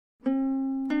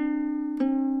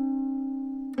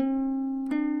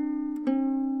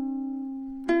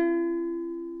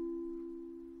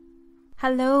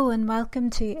Hello and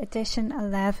welcome to edition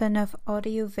 11 of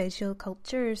Audiovisual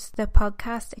Cultures, the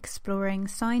podcast exploring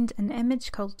sound and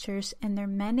image cultures in their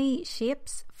many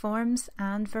shapes, forms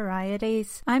and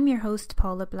varieties. I'm your host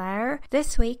Paula Blair.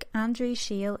 This week Andrew,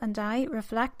 Shail and I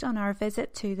reflect on our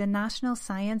visit to the National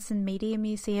Science and Media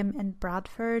Museum in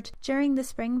Bradford during the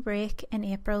spring break in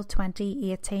April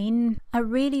 2018. A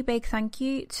really big thank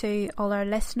you to all our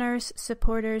listeners,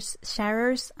 supporters,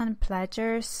 sharers and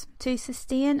pledgers. To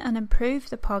sustain and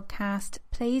improve the podcast,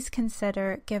 please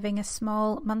consider giving a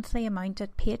small monthly amount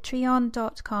at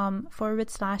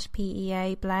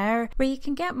patreon.com/PEA Blair, where you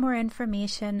can get more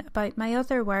information about my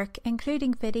other work,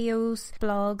 including videos,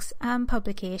 blogs and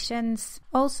publications.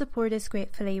 All support is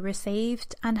gratefully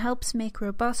received and helps make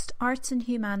robust arts and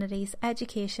humanities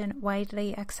education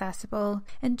widely accessible.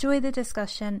 Enjoy the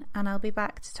discussion and I'll be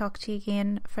back to talk to you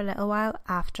again for a little while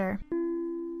after.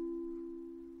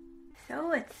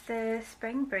 So it's the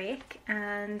spring break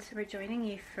and we're joining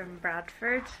you from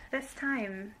Bradford this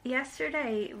time.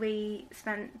 Yesterday we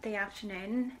spent the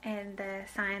afternoon in the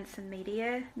Science and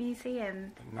Media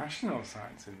Museum. The National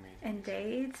Science and Media.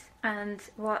 Indeed. And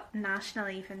what national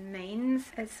even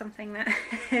means is something that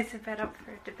is a bit up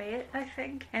for debate, I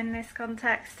think, in this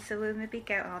context. So we'll maybe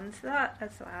get on to that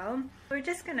as well. We're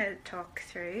just going to talk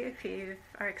through a few of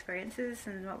our experiences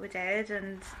and what we did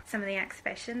and some of the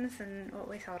exhibitions and what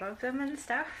we thought of them and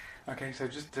stuff. Okay, so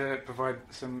just to provide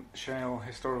some Shail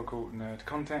historical nerd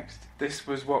context, this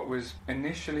was what was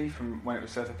initially, from when it was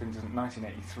set up in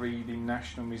 1983, the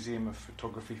National Museum of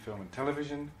Photography, Film and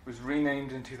Television. It was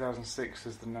renamed in 2006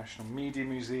 as the National Media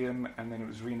Museum, and then it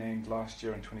was renamed last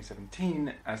year in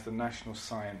 2017 as the National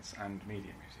Science and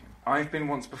Media Museum. I've been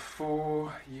once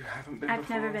before, you haven't been I've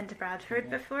before? I've never been to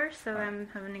Bradford before, so I'm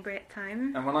having a great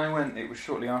time. And when I went, it was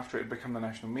shortly after it had become the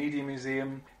National Media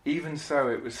Museum. Even so,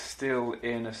 it was still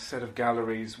in a set of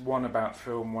galleries, one about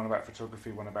film, one about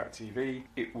photography, one about TV.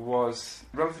 It was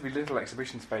relatively little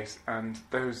exhibition space, and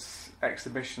those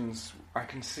exhibitions, I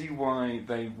can see why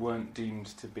they weren't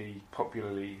deemed to be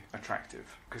popularly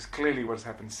attractive. Because clearly what has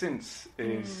happened since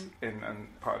is, and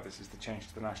part of this is the change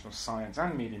to the National Science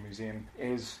and Media Museum,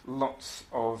 is lots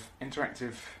of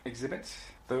interactive exhibits.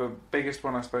 The biggest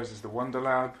one, I suppose, is the Wonder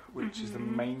Lab, which is the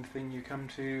main thing you come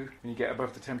to when you get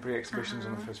above the temporary exhibitions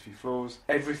on the first few floors.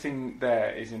 Everything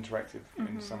there is interactive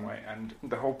in some way, and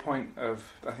the whole point of,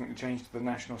 I think, the change to the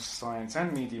National Science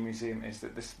and Media Museum is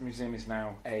that this museum is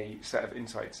now a set of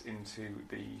insights into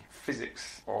the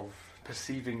physics of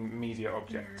perceiving media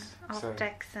objects.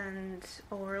 Optics and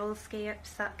oral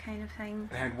scapes, that kind of thing.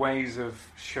 They had ways of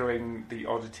showing the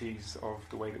oddities of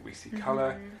the way that we see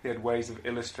colour. They had ways of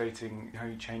illustrating how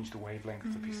you change the wavelength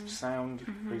of a piece of sound,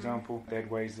 for example. They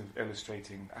had ways of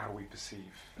illustrating how we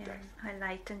perceive depth. How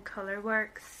light and colour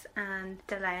works and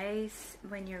delays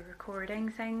when you're recording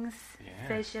things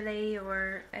visually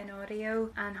or in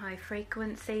audio, and how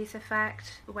frequencies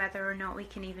affect whether or not we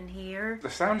can even hear.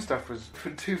 The sound stuff was for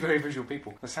two very visual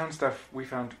people. The sound stuff we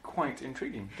found quite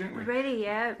intriguing, didn't we? Really,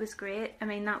 yeah, it was great. I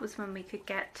mean, that was when we could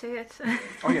get to it.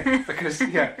 Oh yeah, because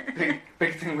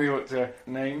big thing we ought to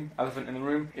name, elephant in the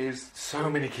room, is so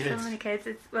many kids. So many kids.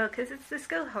 Because it's the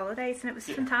school holidays and it was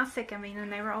fantastic. I mean,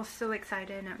 and they were all so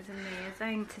excited and it was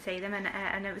amazing to see them,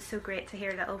 and it was so great to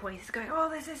hear little voices going, "Oh,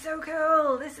 this is so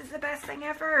cool, this is the best thing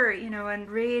ever," you know, and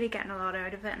really getting a lot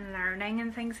out of it and learning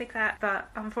and things like that. But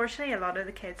unfortunately a lot of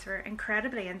the kids were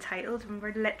incredibly entitled and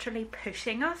were literally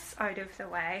pushing us out of the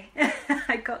way.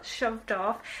 I got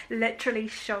literally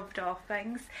shoved off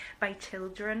things by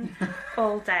children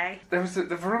all day. There was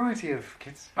the variety of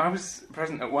kids. I was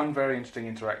present at one very interesting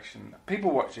interaction.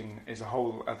 People watching is a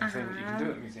whole other thing that you can do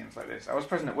at museums like this. I was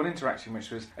present at one interaction which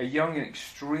was a young and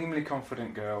extremely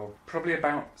confident girl, probably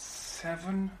about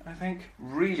 7, I think.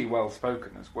 Really well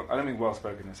spoken as well. I don't mean well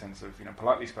spoken in the sense of,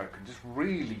 politely spoken, just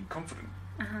really confident.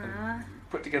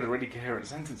 Put together really coherent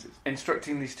sentences,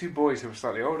 instructing these two boys who were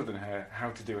slightly older than her how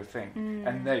to do a thing,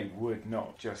 and they would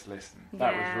not just listen.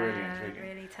 That was really intriguing.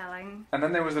 Really telling. And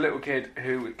then there was a little kid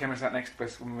who came and sat next to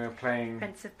us when we were playing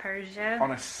Prince of Persia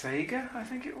on a Sega, I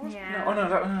think it was. Yeah. No,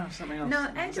 that was something else.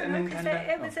 No, I don't know, because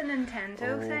it was a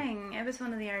Nintendo Oh. thing. It was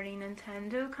one of the early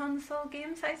Nintendo console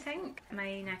games, I think.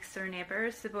 My next door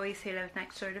neighbours, the boys who lived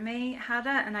next door to me, had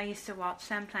it, and I used to watch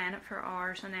them playing it for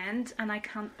hours on end, and I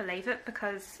can't believe it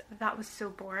because that was so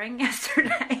boring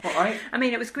yesterday. I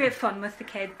mean, it was great fun with the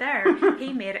kid there.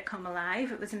 He made it come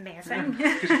alive. It was amazing.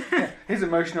 his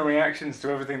emotional reactions to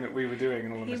everything that we were doing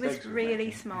and all the He mistakes. was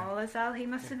really small as well. He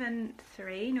must have been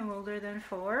 3, no older than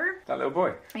 4. That little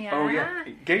boy. Yeah. Oh yeah.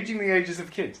 Gauging the ages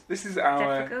of kids. This is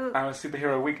our Difficult.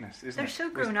 superhero weakness, isn't They're it? so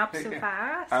grown up so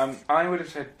fast. I would have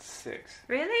said 6.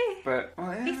 Really? But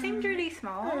well, yeah. He seemed really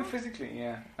small. Oh, physically,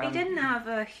 yeah. He didn't have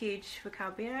a huge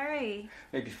vocabulary.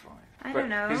 Maybe 5. I don't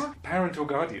know. His parental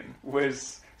guardian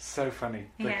was so funny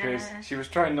because Yeah. she was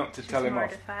trying not to She tell was him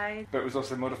mortified. off, but was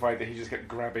also mortified that he just kept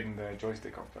grabbing the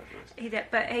joystick off both of us. He did,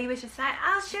 but he was just like,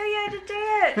 "I'll show you how to do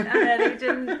it," and then he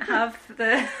didn't have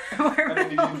the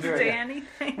wherewithal to do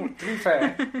anything. Well, to be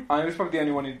fair, I was probably the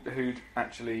only one who'd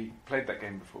actually played that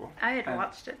game before. I had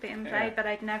watched it being played, but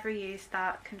I'd never used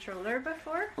that controller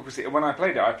before. Obviously, when I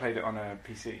played it on a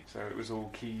PC, so it was all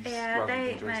keys rather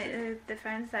than joystick. The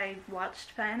friends I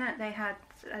watched playing it, they had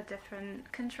a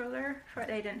different controller for it.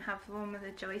 They didn't have the one with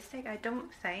a joystick. I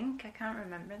don't think. I can't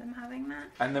remember them having that.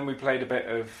 And then we played a bit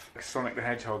of Sonic the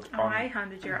Hedgehog. Oh, I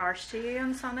handed your arse to you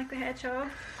on Sonic the Hedgehog.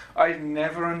 I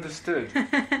never understood.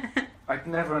 I'd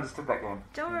never understood that game.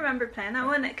 Don't remember playing that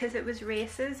one because it was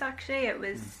races. Actually, it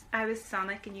was I was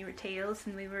Sonic and you were Tails,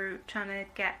 and we were trying to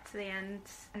get to the end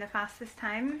in the fastest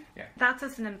time. Yeah. That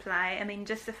doesn't imply. I mean,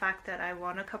 just the fact that I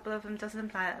won a couple of them doesn't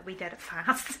imply that we did it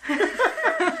fast.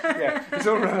 Yeah, it's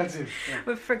all relative. Yeah.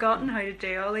 We've forgotten how to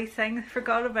do all these things.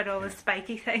 Forgot about all the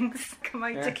spiky things come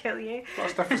out to kill you. A lot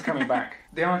of stuff was coming back.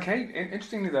 The arcade,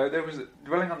 interestingly though, there was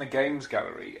dwelling on the games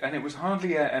gallery, and it was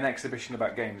hardly an exhibition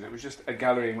about games. It was just a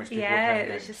gallery in which people were playing games.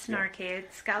 Yeah, it was just an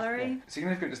arcades gallery. Yeah.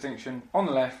 Significant distinction. On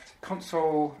the left,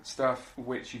 console stuff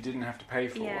which you didn't have to pay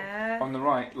for. Yeah. On the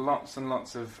right, lots and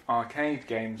lots of arcade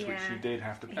games which you did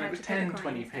have to pay. You And it was had to put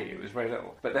 10, the coins 20p. in. It was very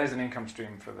little. But there's an income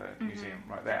stream for the museum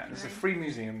right there. And it's a free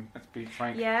museum, let's be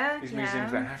frank. Yeah, These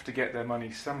museums that have to get their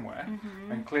money somewhere.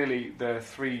 And clearly there are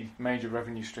 3 major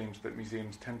revenue streams that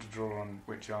museums tend to draw on,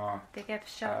 which are the gift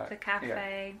shop, the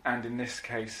cafe. And in this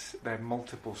case, there are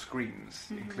multiple screens,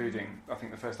 including, I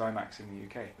think, the first IMAX in the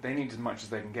UK. They need as much as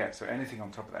they can get, so anything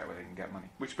on top of that where they can get money.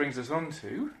 Which brings us on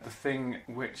to the thing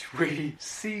which we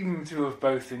seem to have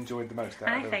both enjoyed the most out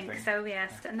of everything. I think so,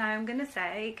 yes. Yeah. Now I'm going to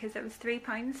say, because it was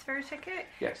 £3 for a ticket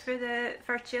for the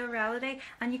virtual reality,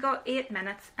 and you got 8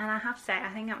 minutes, and I have to say, I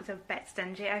think that was a bit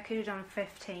stingy. I could have done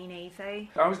 15 easy.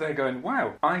 I was there going,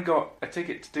 wow, I got a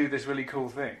ticket to do this really cool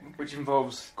thing, which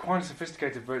involves quite a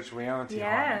sophisticated virtual reality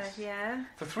harness. Yeah.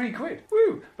 For £3.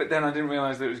 Woo! But then I didn't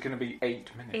realise that it was going to be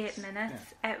 8 minutes. 8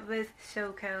 minutes. Yeah. It was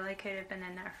so cool. I could have been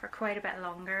in there for quite a bit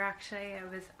longer, actually. It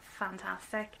was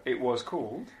fantastic. It was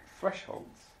called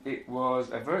Thresholds. It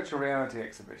was a virtual reality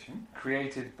exhibition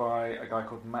created by a guy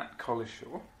called Matt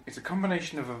Collishaw. It's a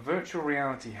combination of a virtual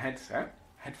reality headset,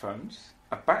 headphones,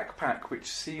 a backpack which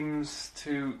seems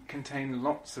to contain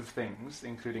lots of things,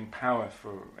 including power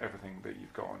for everything that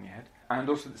you've got on your head, and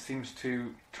also that seems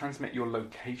to transmit your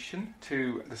location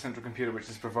to the central computer which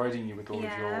is providing you with all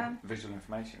of your visual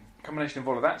information. A combination of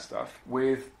all of that stuff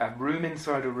with a room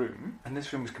inside a room, and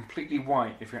this room was completely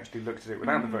white if you actually looked at it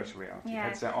without the virtual reality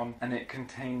headset on, and it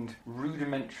contained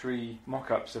rudimentary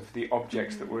mock-ups of the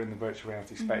objects that were in the virtual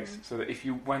reality space, so that if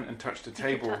you went and touched a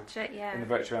table in the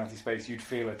virtual reality space, you'd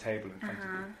feel a table in front of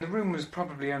you. The room was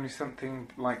probably only something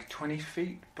like 20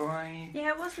 feet by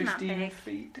it wasn't 15 that big.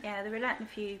 feet. Yeah, they were letting a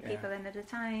few people in at a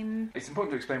time. It's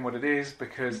important to explain what it is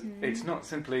because it's not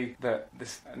simply that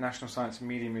this National Science and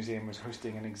Media Museum was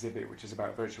hosting an exhibit which is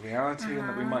about virtual reality and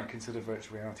that we might consider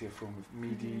virtual reality a form of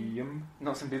medium.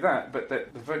 Not simply that, but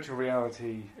that the virtual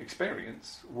reality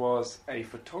experience was a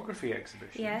photography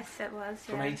exhibition. Yes, it was.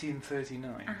 From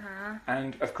 1839.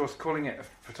 And of course, calling it a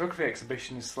photography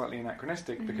exhibition is slightly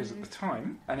anachronistic because at the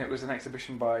time, and it was an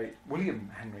exhibition by William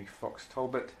Henry Fox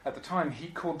Talbot, at the time he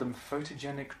called them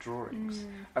photogenic drawings.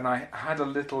 And I had a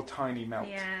little tiny melt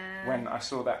when I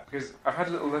saw that, because I've had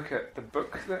a little look at the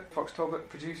book that Fox Talbot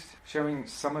produced showing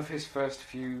some of his first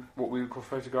few what we would call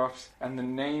photographs, and the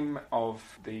name of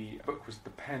the book was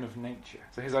The Pen of Nature.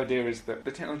 So his idea is that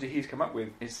the technology he's come up with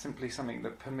is simply something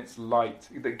that permits light,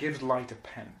 that gives light a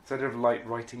pen instead of light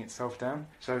writing itself down.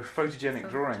 So photogenic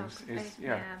drawings is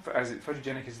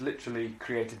photogenic is literally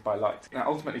created by light. That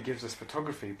ultimately gives us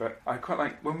photography, but I quite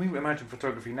like when we imagine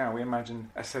photography now, we imagine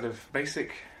a set of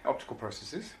basic optical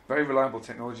processes, very reliable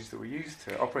technologies that we use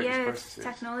to operate these processes. It's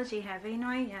technology heavy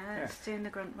now, it's doing the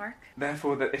grunt work.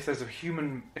 Therefore, that if there's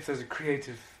a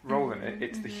creative role in it.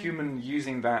 It's the human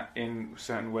using that in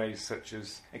certain ways, such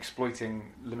as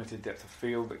exploiting limited depth of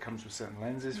field that comes with certain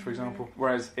lenses, for example.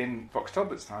 Whereas in Fox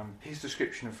Talbot's time, his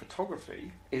description of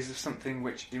photography is of something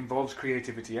which involves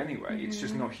creativity anyway. It's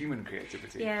just not human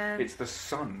creativity. Yeah. It's the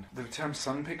sun. The term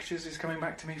sun pictures is coming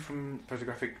back to me from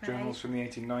photographic journals from the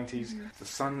 1890s. The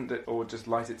sun that, or just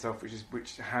light itself,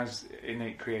 which has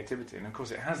innate creativity. And of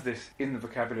course it has this in the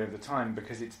vocabulary of the time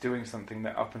because it's doing something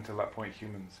that up until that point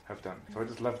humans have done. So I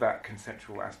just love that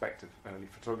conceptual aspect of early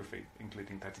photography,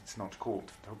 including that it's not called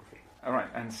photography. Alright,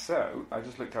 and so I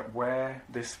just looked up where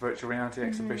this virtual reality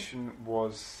exhibition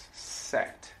was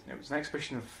set. It was an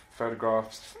exhibition of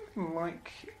photographs, something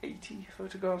like 80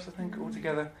 photographs, I think,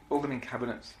 altogether, all of them in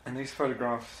cabinets. And these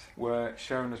photographs were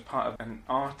shown as part of an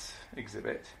art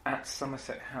exhibit at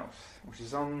Somerset House, which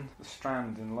is on the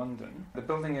Strand in London. The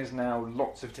building is now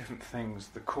lots of different things.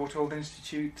 The Courtauld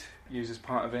Institute uses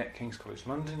part of it, King's College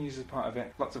London uses part of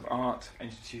it, lots of art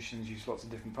institutions use lots of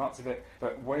different parts of it.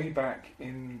 But way back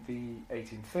in the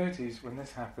 1830s, when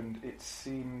this happened, it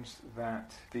seems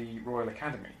that the Royal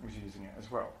Academy was using it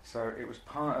as well. So it was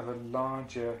part of a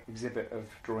larger exhibit of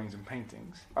drawings and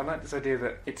paintings. I like this idea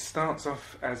that it starts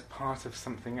off as part of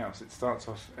something else. It starts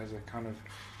off as a kind of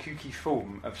kooky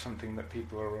form of something that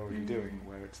people are already doing,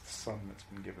 where it's the sun that's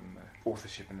been given the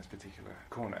authorship in this particular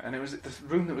corner. And it was this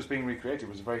room that was being recreated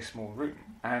was a very small room,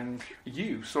 and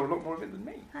you saw a lot more of it than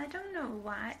me. I don't know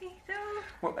why, though.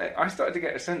 Well, I started to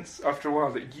get a sense after a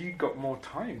while that you got more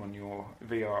time on your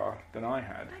VR than I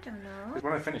had. I don't know. Because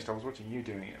when I finished, I was watching you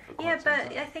doing it for quite Yeah, some but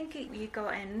time. I think you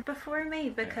got in before me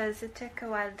because it took a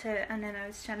while to, and then I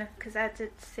was trying to, because I had to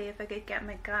see if I could get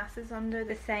my glasses under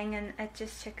the thing, and it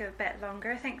just took a bit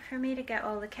longer, I think, for me to get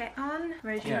all the kit on,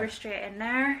 whereas you were straight in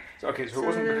there. So it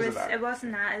wasn't because of that. It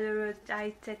wasn't that.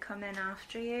 I did come in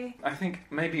after you. I think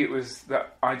maybe it was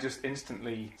that I just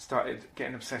instantly started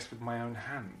getting obsessed with my own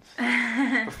hands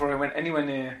before I went anywhere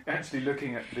near actually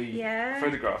looking at the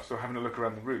photographs or having a look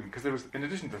around the room, because there was, in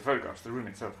addition to the photographs, the room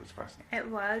itself was fascinating. It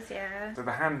was, yeah. So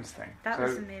the hands thing. That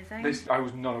was amazing. I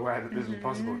was not aware that this was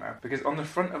possible now, because on the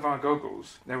front of our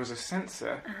goggles there was a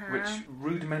sensor which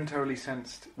rudimentarily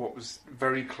sensed what was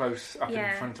very close up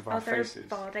in front of our faces.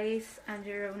 Other bodies and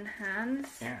your own hands.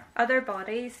 Yeah. Other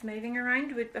bodies moving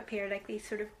around would appear like these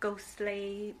sort of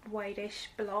ghostly whitish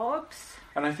blobs.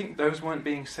 And I think those weren't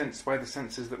being sensed by the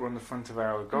sensors that were on the front of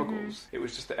our goggles. It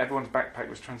was just that everyone's backpack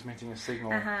was transmitting a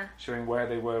signal showing where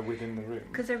they were within the room.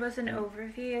 Because there was an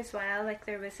overview as well, like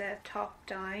there was a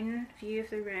top-down view of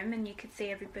the room and you could see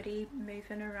everybody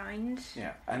moving around.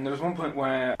 Yeah, and there was one point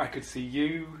where I could see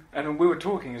you, and we were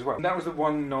talking as well. And that was the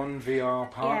one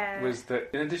non-VR part, was that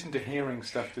in addition to hearing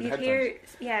stuff through the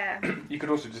headphones, you could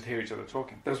also just hear each other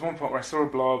talking. There was one point where I saw a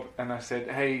blob and I said,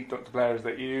 "Hey, Dr. Blair, is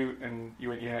that you?" And you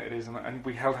went, "Yeah, it is." And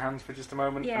we held hands for just a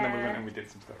moment, and then we went and we did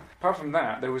some stuff. Apart from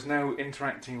that, there was no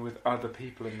interacting with other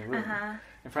people in the room.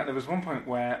 In fact, there was one point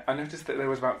where I noticed that there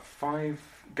was about 5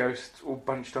 ghosts all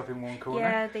bunched up in one corner.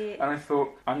 And I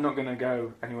thought, I'm not going to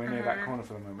go anywhere near that corner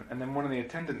for the moment. And then one of the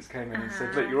attendants came in and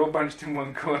said, "Look, you're all bunched in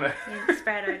one corner."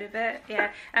 Spread out a bit,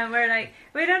 And we're like,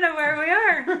 we don't know where we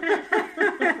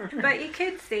are. But you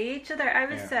could see each other. I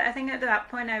was, I think at that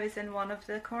point I was in one of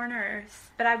the corners,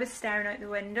 but I was staring out the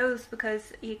windows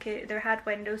because there had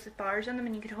windows with bars on them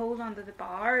and you could hold onto the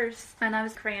bars. And I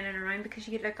was craning around because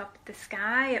you could look up at the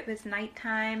sky. It was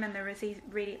nighttime and there was these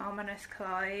really ominous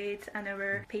clouds and there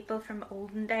were people from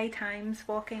olden day times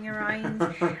walking around.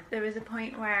 There was a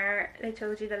point where they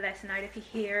told you to listen out if you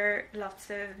hear lots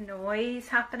of noise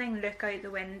happening, look out the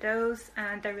windows,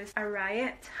 and there was a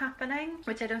riot happening,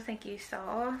 which I don't think you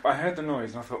saw. I heard the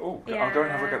noise and I thought, I'll go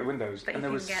and have a look at the windows. And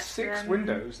there was 6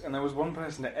 windows and there was one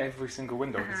person at every single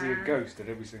window. I could see a ghost at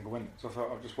every single window. So I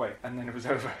thought, I'll just wait. And then it was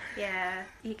over. Yeah,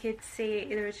 you could see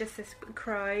there was just this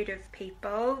crowd of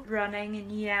people running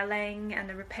and yelling, and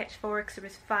there were pitchforks, there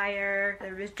was fire,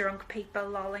 there was drunk people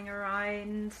lolling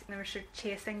around, they were sort of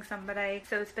chasing somebody,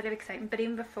 so it was a bit of excitement. But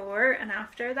even before and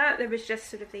after that, there was just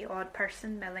sort of the odd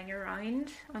person milling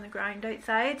around on the ground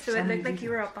outside, so it looked like you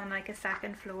were up on like a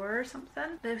second floor or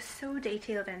something. But it was so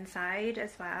detailed inside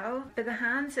as well. But the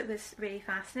hands, it was really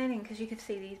fascinating because you could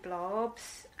see these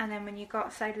blobs, and then when you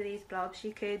got sight of these blobs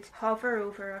you could hover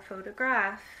over a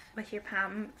photograph with your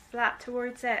palm flat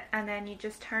towards it, and then you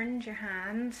just turned your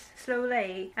hand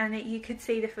slowly, and you could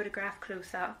see the photograph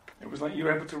close up. It was like you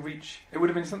were able to reach. It would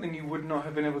have been something you would not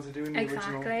have been able to do in the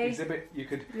original exhibit. You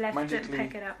could magically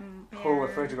pick it up and pull a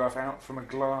photograph out from a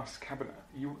glass cabinet.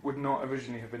 You would not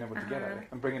originally have been able to get at it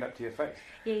and bring it up to your face.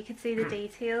 Yeah, you could see the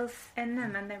details in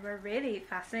them, and they were really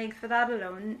fascinating. For that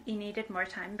alone, you needed more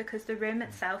time because the room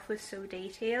itself was so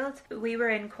detailed. We were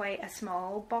in quite a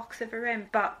small box of a room,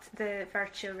 but the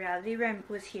virtual reality room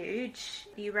was huge.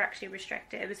 You were actually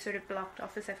restricted. It was sort of blocked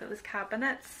off as if it was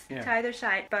cabinets to either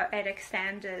side, but it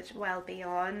extended well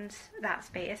beyond that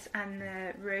space, and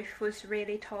the roof was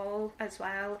really tall as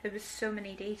well. There was so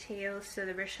many details. So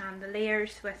there were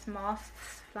chandeliers with moths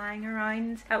flying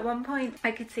around. At one point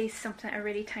I could see a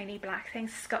really tiny black thing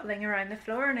scuttling around the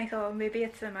floor, and I thought, maybe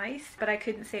it's a mouse, but I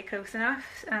couldn't see it close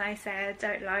enough, and I said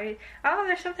out loud, "Oh,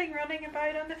 there's something running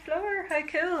about on the floor, how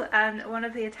cool." And one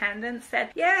of the attendants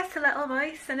said, "Yeah, it's a little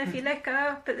mouse, and if you look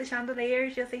up at the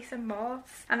chandeliers you'll see some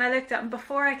moths." And I looked up, and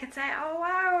before I could say, "Oh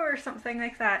wow," or something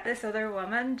like that, this other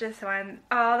woman just went,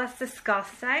 "Oh, that's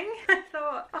disgusting." I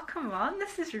thought, oh come on,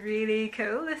 this is really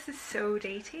cool, this is so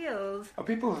detailed. Are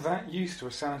people that used to a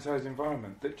sanitised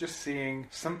environment that just seeing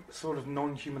some sort of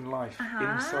non-human life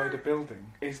inside a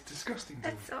building is disgusting to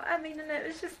them? And it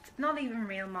was just not even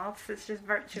real moths, it's just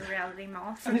virtual reality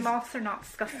moths, and moths are not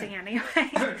disgusting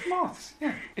anyway. Moths,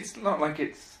 yeah. It's not like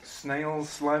it's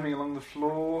snails sliming along the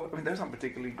floor. I mean, those aren't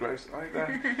particularly gross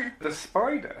either. The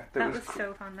spider that was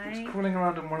so funny. It was crawling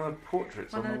around on one of the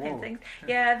portraits on the wall. Paintings.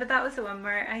 Yeah, but that was the one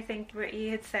where I think where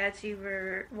you had said you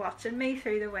were watching me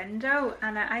through the window,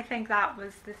 and I think that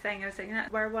was the thing I was thinking,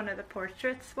 that where one of the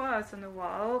portraits was on the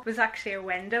wall was actually a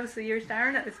window, so you're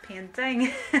staring at this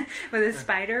painting with a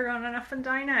spider running up and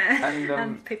down it,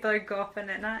 and people are gawping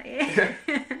at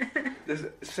you. There's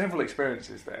several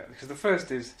experiences there, because the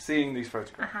first is seeing these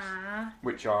photographs,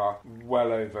 which are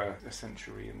well over a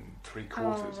century and 3/4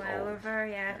 old. Over,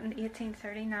 yeah. In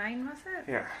 1839, was it?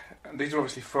 Yeah. And these are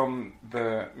obviously from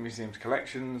the museum's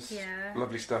collections,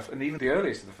 lovely stuff, and even the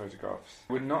earliest of the photographs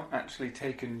were not actually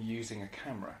taken using a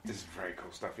camera. This is very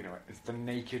cool stuff, it's the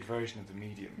naked version of the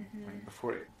medium,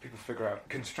 before people figure out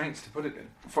constraints to put it in.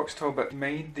 Fox Talbot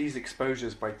made these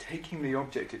exposures by taking the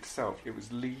object itself, it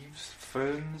was leaves,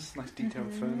 ferns, nice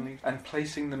detailed fern leaves, and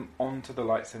placing them onto the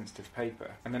light sensitive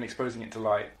paper, and then exposing it to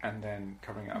light, and then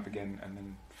covering it up again, and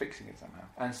then fixing it somehow.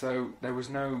 And so there was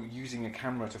no using a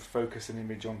camera to focus an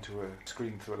image onto a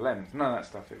screen through a lens. None of that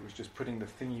stuff. It was just putting the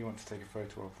thing you want to take a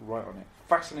photo of right on it.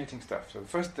 Fascinating stuff. So the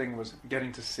first thing was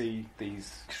getting to see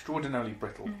these extraordinarily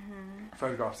brittle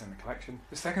photographs in the collection.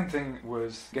 The second thing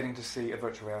was getting to see a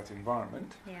virtual reality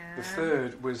environment. The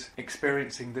third was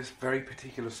experiencing this very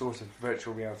particular sort of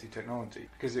virtual reality technology,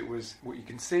 because it was what you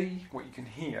can see, what you can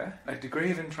hear, a degree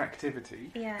of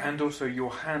interactivity, and also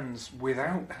your hands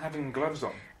without having gloves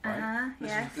on. Right?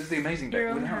 This is the amazing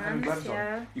bit. Without having gloves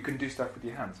on, you can do stuff with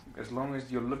your hands as long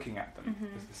as you're looking at them.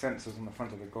 There's the sensors on the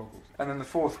front of the goggles. And then the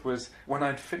fourth was when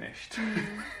I'd finished,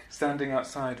 standing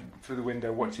outside through the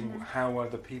window watching how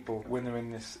other people, when they're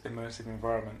in this immersive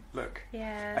environment, look.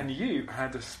 And you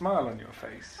had a smile on your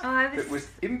face that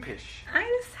was impish. I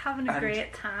was having a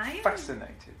great time.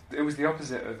 Fascinated. It was the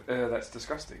opposite of that's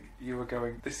disgusting. You were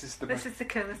going, this is the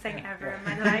coolest thing ever in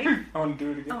my life. I want to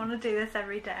do it again. I want to do this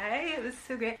every day. It was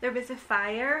so great. There was a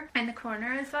fire in the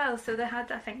corner as well, so they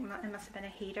had, I think it must have been a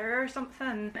heater or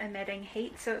something emitting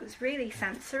heat, so it was really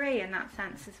sensory in that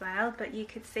sense as well. But you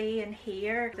could see and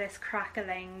hear this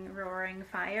crackling, roaring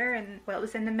fire, and it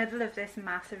was in the middle of this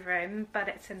massive room, but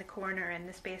it's in the corner in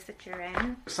the space that you're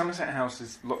in. Somerset House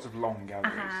is lots of long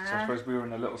galleries, so I suppose we were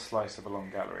in a little slice of a long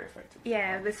gallery effectively.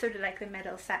 Yeah, it was sort of like the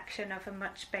middle section of a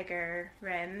much bigger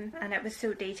room, and it was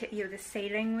so detailed. The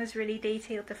ceiling was really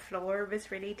detailed, the floor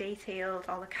was really detailed,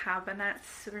 all the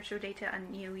cabinets were so detailed,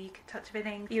 and you could touch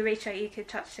everything. You reach out, you could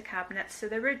touch the cabinets, so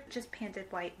they were just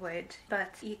painted white wood,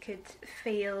 but you could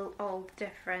feel all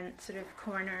different sort of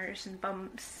corners and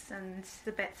bumps, and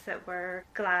the bits that were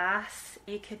glass,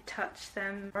 you could touch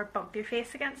them or bump your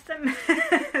face against them.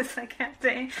 As I kept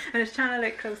doing. I was trying to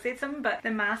look closely at them, but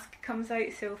the mask comes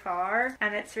out so far,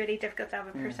 and it's really difficult to have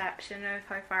a perception of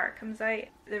how far it comes out.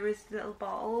 There was little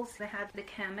balls, they had the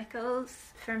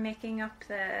chemicals for making up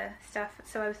the stuff,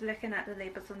 So I was looking at the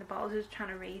labels on the bottles, I was trying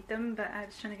to read them, but I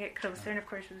was trying to get closer, and of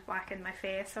course I was whacking my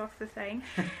face off the thing.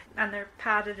 And they're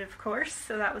padded, of course,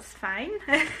 so that was fine.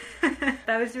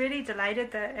 I was really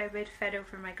delighted that it would fit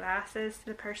over my glasses.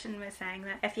 The person was saying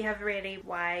that if you have really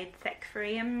wide, thick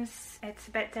frames, it's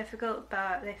a bit difficult,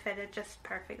 but they fitted just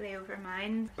perfectly over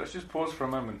mine. Let's just pause for a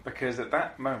moment, because at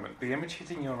that moment the image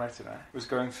hitting your retina was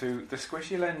going through the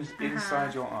squishy lens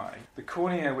inside your eye, the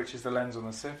cornea, which is the lens on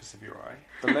the surface of your eye,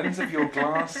 the lens of your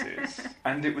glasses,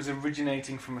 and it was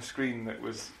originating from a screen that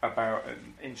was about 1.5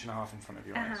 inches in front of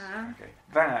your eyes. Okay,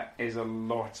 that is a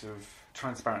lot of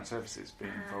transparent surfaces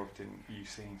being involved in you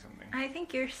seeing something. I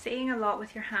think you're seeing a lot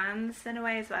with your hands in a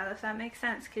way as well, if that makes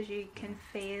sense, because you can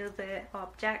feel the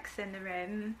objects in the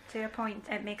room to a point.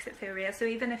 It makes it feel real. So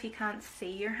even if you can't see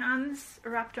your hands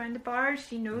wrapped around the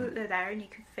bars, you know that they're there and you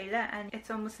can feel it, and it's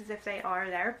almost as if they are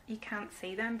there. You can't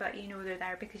see them, but you know they're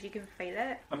there because you can feel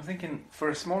it. I'm thinking, for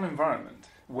a small environment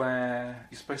where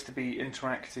you're supposed to be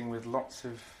interacting with lots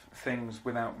of things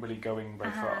without really going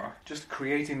very far, just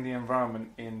creating the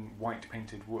environment in white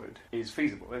painted wood is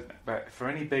feasible, isn't it? But for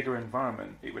any bigger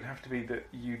environment, it would have to be that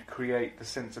you'd create the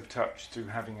sense of touch through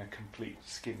having a complete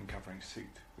skin covering suit,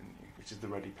 wouldn't you? Which is the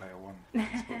Ready Player One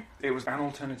principle. It was an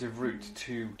alternative route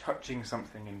to touching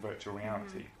something in virtual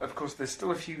reality. Of course, there's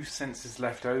still a few senses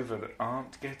left over that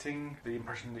aren't getting the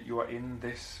impression that you are in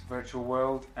this virtual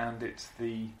world, and it's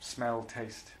the smell,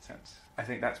 taste sense. I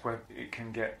think that's where it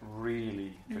can get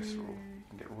really visceral, you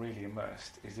can get really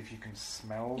immersed, is if you can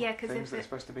smell things that are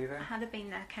supposed to be there. Had it been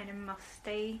that kind of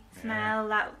musty smell,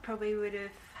 that probably would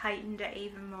have heightened it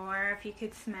even more if you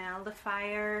could smell the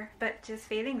fire. But just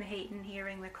feeling the heat and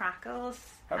hearing the crackles,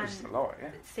 that was a lot,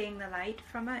 seeing the light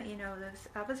from it, you know,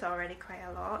 that was already quite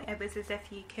a lot. It was as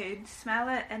if you could smell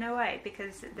it in a way,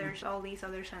 because there's all these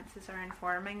other senses are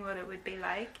informing what it would be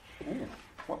like. Ooh,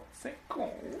 what's it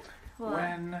called? What?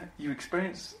 When you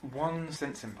experience one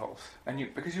sense impulse, and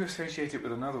because you associate it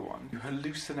with another one, you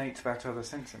hallucinate that other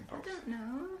sense impulse. I don't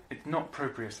know. It's not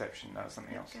proprioception, that's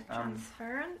something else.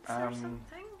 Transference or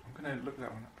something? I'm going to look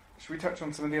that one up. Should we touch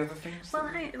on some of the other things?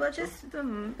 Well, just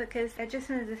them, because I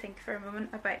just wanted to think for a moment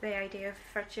about the idea of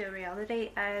virtual reality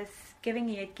as giving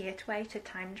you a gateway to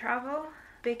time travel,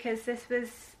 because this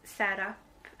was set up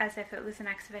as if it was an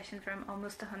exhibition from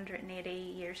almost 180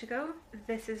 years ago.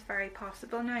 This is very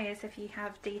possible now, as if you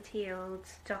have detailed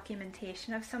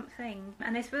documentation of something.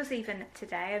 And I suppose even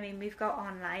today, I mean, we've got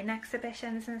online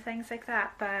exhibitions and things like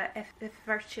that, but if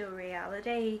virtual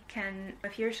reality can,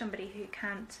 if you're somebody who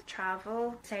can't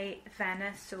travel, say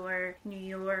Venice or New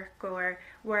York or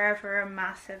wherever a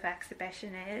massive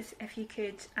exhibition is, if you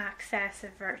could access a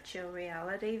virtual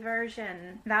reality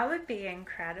version, that would be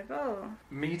incredible.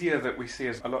 Media that we see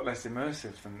as a lot less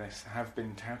immersive than this have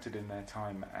been touted in their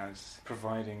time as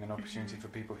providing an opportunity for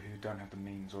people who don't have the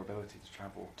means or ability to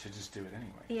travel to just do it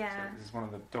anyway. Yeah. So this is one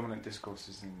of the dominant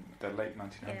discourses in the late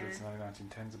 1900s and early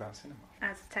 1910s about cinema.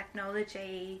 As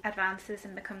technology advances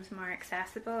and becomes more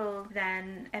accessible,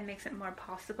 then it makes it more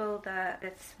possible that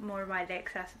it's more widely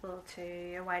accessible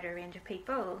to a wider range of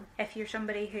people. If you're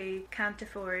somebody who can't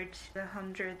afford the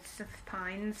hundreds of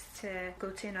pounds to go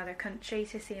to another country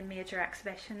to see a major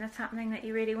exhibition that's happening that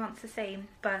you really want to see,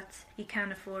 but you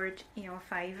can't afford, a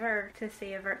 £5 to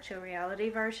see a virtual reality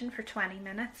version for 20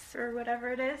 minutes or whatever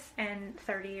it is in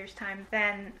 30 years time,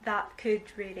 then that could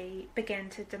really begin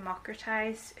to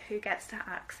democratise who gets to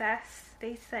access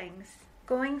these things.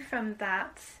 Going from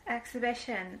that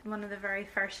exhibition, one of the very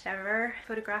first ever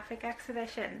photographic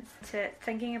exhibitions, to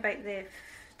thinking about the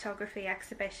photography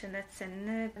exhibition that's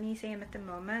in the museum at the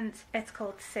moment. It's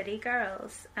called City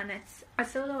Girls, and it's a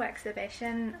solo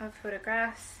exhibition of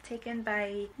photographs taken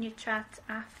by Nutrat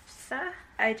Afsa.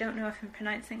 I don't know if I'm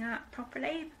pronouncing that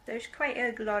properly. There's quite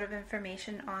a lot of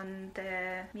information on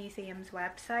the museum's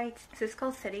website. So it's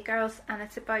called City Girls, and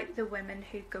it's about the women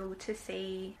who go to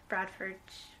see Bradford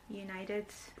United,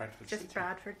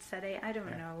 Bradford City, I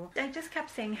don't know. I just kept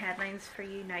seeing headlines for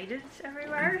United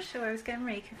everywhere, so I was getting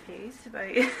really confused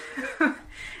about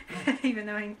even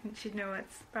though I should know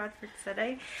it's Bradford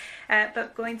City.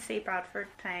 But going to see Bradford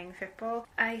playing football,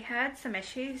 I had some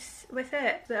issues with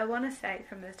it. So I want to say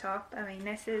from the top, I mean,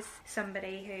 this is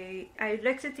somebody who, I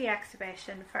looked at the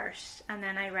exhibition first and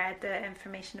then I read the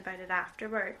information about it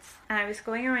afterwards, and I was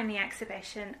going around the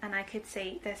exhibition and I could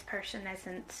see this person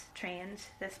isn't trained,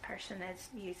 this person is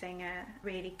using a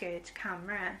really good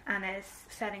camera and is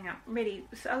setting up really,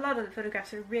 a lot of the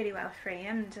photographs are really well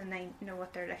framed and they know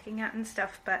what they're looking at and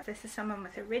stuff, but this is someone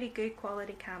with a really good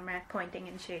quality camera pointing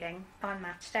and shooting on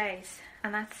match days,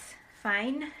 and that's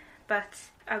fine. But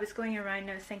I was going around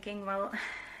and I was thinking, well,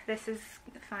 this is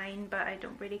fine, but I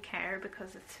don't really care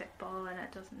because it's football and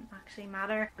it doesn't actually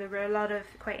matter. There were a lot of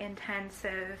quite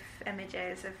intensive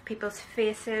images of people's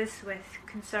faces with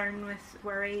concern, with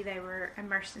worry. They were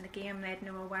immersed in the game, they had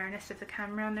no awareness of the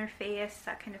camera on their face,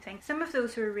 that kind of thing. Some of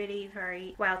those were really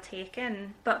very well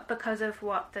taken, but because of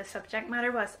what the subject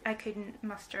matter was, I couldn't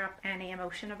muster up any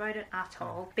emotion about it at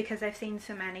all, because I've seen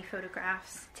so many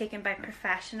photographs taken by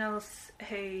professionals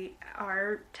who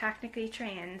are technically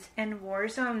trained in war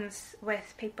zones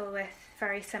with people with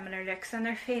very similar looks on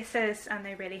their faces, and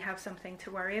they really have something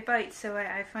to worry about. So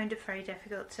I found it very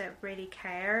difficult to really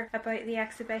care about the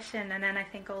exhibition. And then I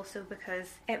think also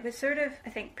because it was sort of, I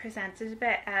think, presented a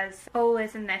bit as, oh,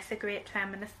 isn't this a great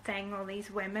feminist thing, all these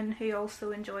women who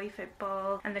also enjoy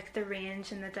football, and look at the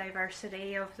range and the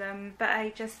diversity of them. But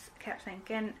I just kept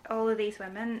thinking, all of these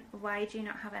women, why do you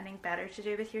not have anything better to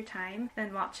do with your time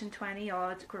than watching 20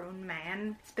 odd grown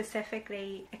men,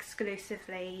 specifically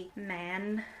exclusively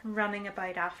men, running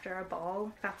about after a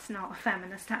ball? That's not a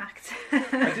feminist act.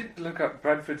 I did look up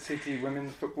Bradford City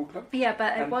Women's Football Club. Yeah,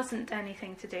 but it wasn't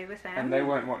anything to do with them. And they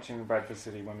weren't watching the Bradford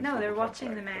City Women's Football Club. No, they're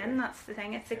watching the men, that's the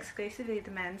thing. It's exclusively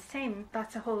the men's team.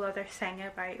 That's a whole other thing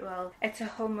about, well, it's a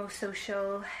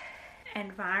homosocial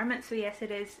environment. So yes,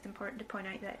 it is important to point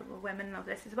out that women love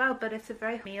this as well, but it's a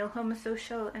very male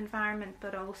homosocial environment,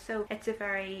 but also it's a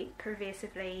very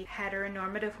pervasively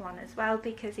heteronormative one as well,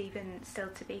 because even still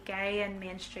to be gay in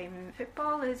mainstream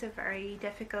football is a very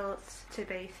difficult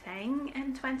taboo thing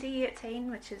in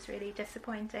 2018, which is really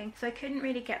disappointing. So I couldn't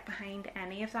really get behind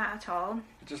any of that at all.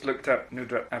 I just looked up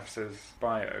Nusrat Afzal's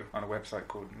bio on a website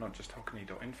called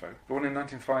notjusthockney.info. Born in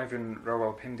 1905 in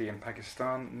Rawalpindi in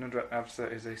Pakistan, Nusrat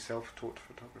Afzal is a self-taught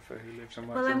photographer who lives and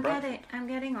works in Bradford. I'm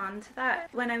getting on to that.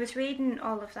 When I was reading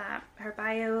all of that, her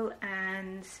bio,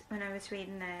 and when I was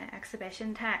reading the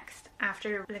exhibition text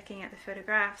after looking at the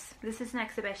photographs, this is an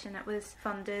exhibition that was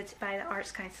funded by the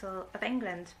Arts Council of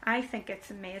England. I think it's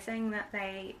amazing that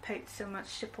they put so much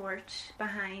support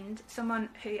behind someone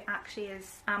who actually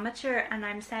is amateur, and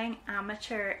I'm saying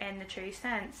amateur in the true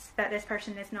sense that this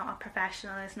person is not a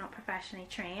professional, is not professionally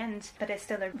trained, but is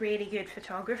still a really good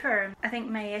photographer. I think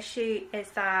my issue is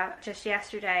that just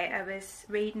yesterday I was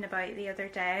reading about the other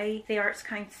day the Arts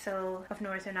Council of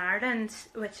Northern Ireland,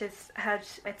 which has had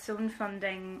its own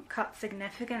funding cut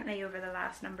significantly over the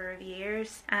last number of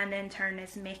years, and in turn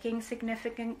is making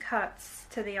significant cuts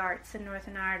to the arts in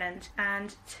Northern Ireland,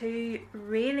 and two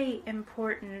really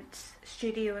important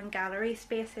studio and gallery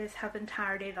spaces have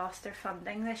entirely lost their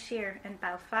funding this year in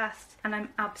Belfast, and I'm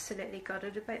absolutely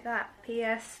gutted about that.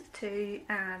 PS2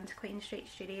 and Queen Street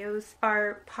Studios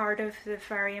are part of the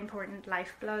very important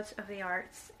lifeblood of the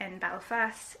arts in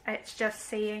Belfast. It's just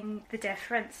seeing the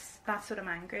difference. That's what I'm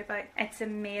angry about. It's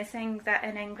amazing that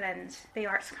in England the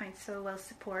Arts Council will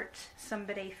support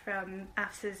somebody from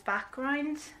Afzal's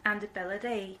background and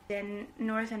ability. In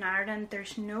Northern Ireland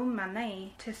there's no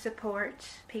money to support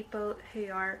people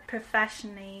who are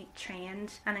professionally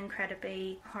trained and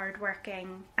incredibly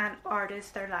hardworking, and art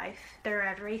is their life. They're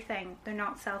everything. They're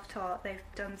not self-taught. They've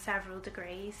done several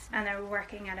degrees and they're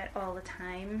working at it all the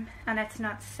time. And it's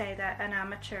not to say that an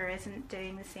amateur isn't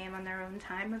doing the same on their own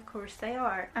time. Of course they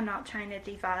are. I'm not trying to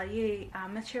devalue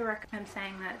amateur work. I'm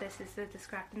saying that this is the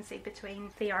discrepancy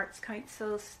between the arts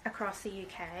councils across the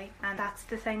UK, and that's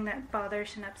the thing that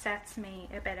bothers and upsets me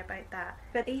a bit about that.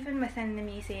 But even within the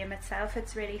museum itself,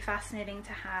 it's really fascinating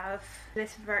to have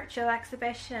this virtual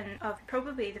exhibition of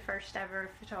probably the first ever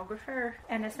photographer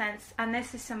in a sense, and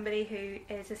this is somebody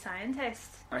who is a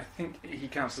scientist. I think he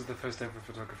counts as the first ever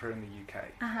photographer in the UK.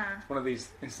 It's one of these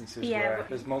instances where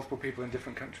there's multiple people in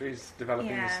different countries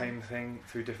developing the same thing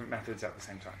through different methods at the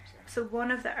same time. So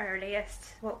one of the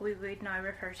earliest, what we would now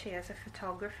refer to as a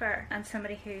photographer, and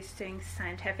somebody who's doing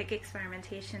scientific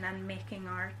experimentation and making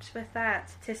art with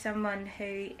that, to someone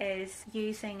who is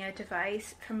using a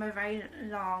device from a very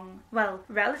long, well,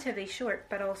 relatively short,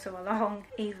 but also a long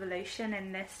evolution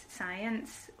in this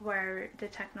science where the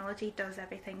technology does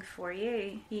everything for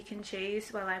you. You can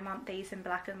choose, well, I want these in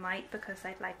black and white because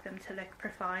I'd like them to look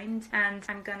profound, and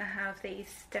I'm going to have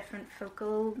these different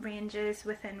focal ranges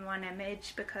within one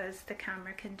image because the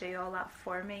camera can do all that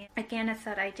for me. Again, it's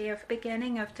that idea of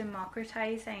beginning of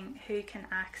democratizing who can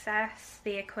access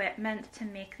the equipment to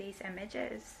make these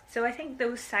images. So I think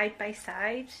those side by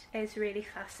side is really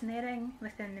fascinating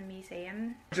within the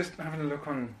museum. Just having a look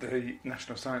on the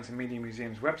National Science and Media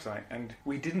Museum's website, and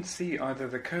we didn't see either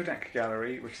the Kodak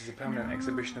Gallery, which is a permanent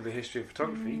exhibition of the history of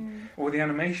photography, or the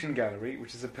Animation Gallery,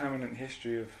 which is a permanent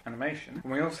history of animation.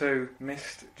 And we also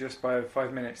missed, just by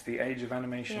 5 minutes, the Age of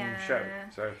Animation show.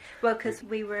 So, well, because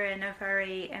we were in a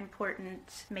very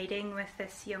important meeting with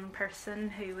this young person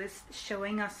who was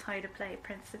showing us how to play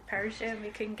Prince of Persia, and we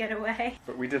couldn't get away.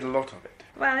 But we did a lot of it.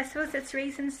 Well, I suppose it's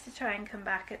reasons to try and come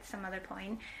back at some other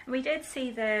point. We did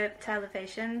see the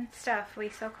television stuff. We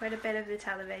saw quite a bit of the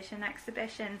television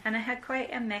exhibition, and I had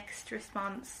quite a mixed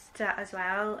response to that as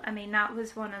well. I mean, that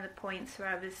was one of the points where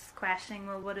I was questioning,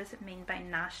 well, what does it mean by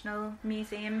National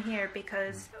Museum here?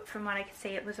 Because from what I could see,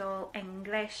 it was all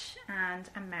English and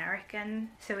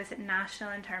American. So is it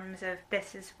national in terms of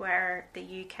this is where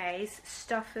the UK's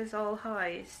stuff is all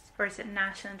housed? Or is it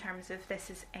national in terms of this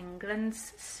is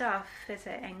England's stuff? Is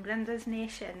it England as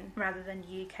nation rather than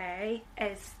UK?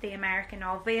 Is the American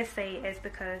obviously is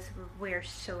because we're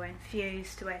so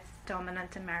infused with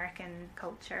dominant American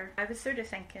culture. I was sort of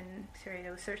thinking through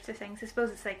those sorts of things. I suppose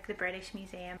it's like the British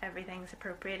Museum, everything's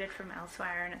appropriated from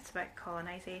elsewhere and it's about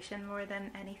colonisation more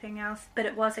than anything else. But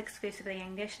it was exclusively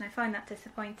English, and I found that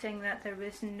disappointing that there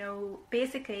was no,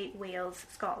 basically Wales,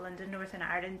 Scotland and Northern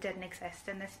Ireland didn't exist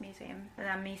in this museum.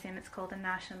 That museum, it's called a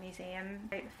National Museum.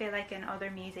 I feel like in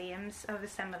other museums of a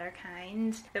similar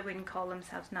kind that wouldn't call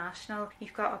themselves national,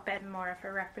 you've got a bit more of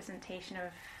a representation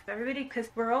of everybody, because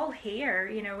we're all here,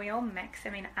 you know, we all mix. I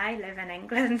mean, I live in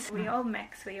England, we all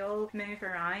mix, we all move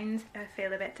around. I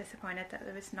feel a bit disappointed that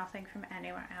there was nothing from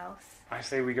anywhere else. I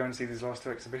say we go and see these last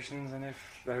two exhibitions, and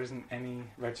if there isn't any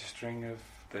registering of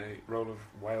the role of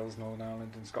Wales, Northern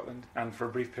Ireland and Scotland, and for a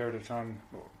brief period of time,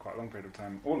 or quite a long period of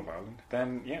time, all of Ireland,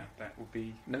 then yeah, that would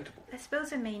be notable. I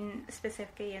suppose I mean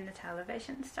specifically in the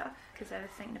television stuff, because I was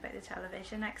thinking about the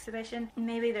television exhibition.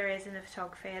 Maybe there is in the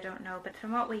photography, I don't know, but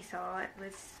from what we saw, it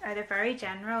was either very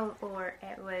general or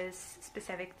it was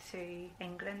specific to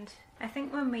England. I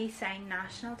think when we say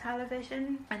national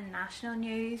television and national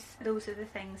news, those are the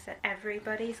things that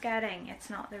everybody's getting. It's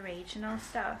not the regional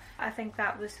stuff. I think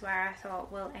that was where I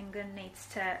thought, well, England needs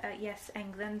to, yes,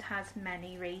 England has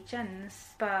many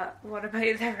regions, but what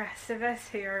about the rest of us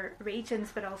who are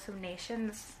regions but also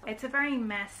nations? It's a very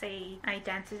messy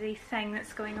identity thing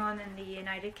that's going on in the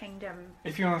United Kingdom.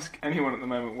 If you ask anyone at the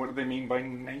moment what do they mean by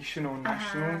nation or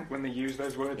national when they use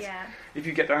those words, if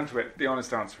you get down to it, the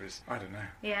honest answer is, I don't know.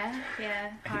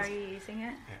 Yeah, how are you using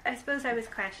it? I suppose I was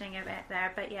questioning a bit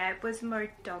there, but yeah, it was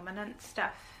more dominant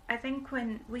stuff. I think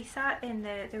when we sat in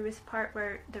there was a part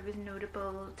where there was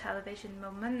notable television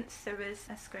moments. There was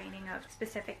a screening of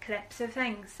specific clips of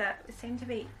things that seemed to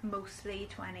be mostly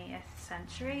 20th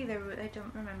century. I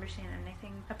don't remember seeing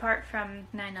anything apart from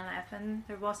 9/11.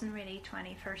 There wasn't really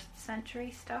 21st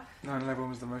century stuff. 9/11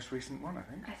 was the most recent one, I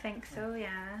think. I think so,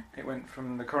 yeah. It went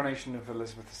from the coronation of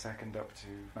Elizabeth II up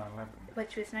to 9/11,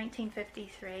 which was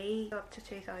 1953 up to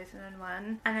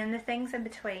 2001, and then the things in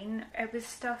between, it was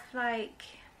stuff like,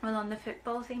 well, on the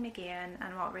football theme again,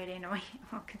 and what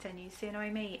continues to annoy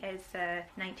me is the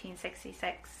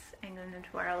 1966 England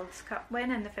World Cup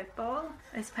win in the football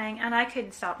is playing, and I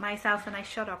couldn't stop myself and I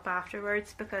shut up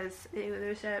afterwards because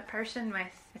there's a person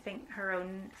with, I think, her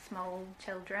own small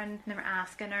children, and they were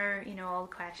asking her, you know, all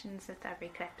the questions with every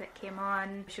clip that came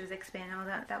on. She was explaining all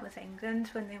that was England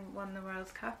when they won the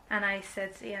World Cup, and I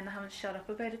said, yeah, and I haven't shut up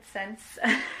about it since.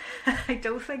 I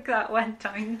don't think that went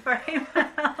down very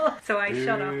well, so I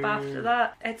shut up after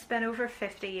that. It's been over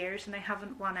 50 years and they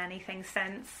haven't won anything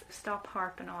since. Stop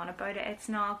harping on about it. It's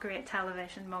not a great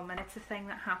television moment. It's a thing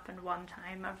that happened one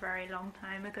time, a very long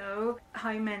time ago.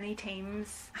 How many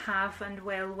teams have and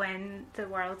will win the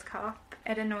World Cup?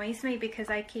 It annoys me because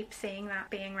I keep seeing that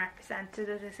being represented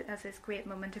as this great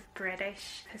moment of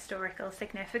British historical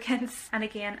significance, and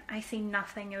again I see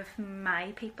nothing of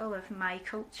my people, of my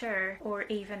culture, or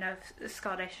even of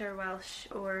Scottish or Welsh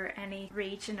or any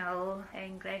regional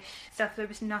English stuff. There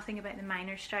was nothing about the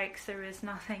miners' strikes, there was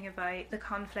nothing about the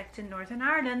conflict in Northern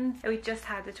Ireland. We just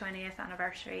had the 20th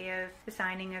anniversary of the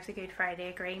signing of the Good Friday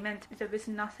Agreement. There was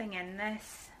nothing in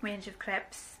this range of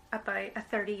clips about a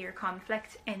 30-year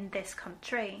conflict in this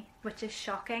country, which is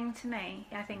shocking to me.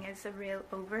 I think is a real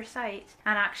oversight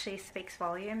and actually speaks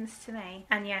volumes to me.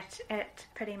 And yet it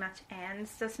pretty much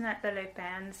ends, doesn't it? The loop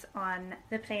ends on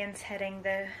the planes hitting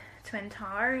the Twin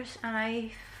Towers,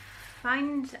 and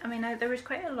there was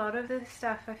quite a lot of the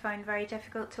stuff I found very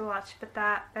difficult to watch, but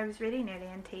that I was really nearly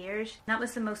in tears. That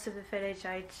was the most of the footage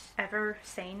I'd ever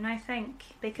seen, I think,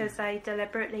 because I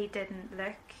deliberately didn't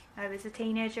look I was a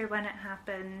teenager when it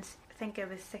happened. I think I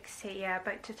was 16,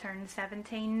 about to turn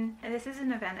 17. This is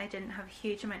an event I didn't have a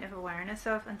huge amount of awareness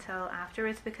of until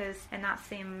afterwards, because in that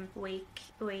same week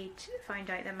we'd found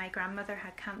out that my grandmother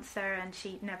had cancer and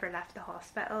she never left the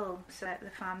hospital, so that the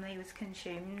family was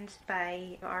consumed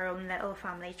by our own little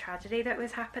family tragedy that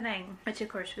was happening, which of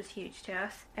course was huge to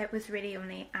us. It was really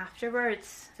only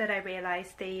afterwards that I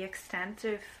realised the extent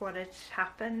of what had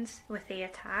happened with the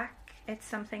attack. It's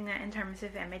something that in terms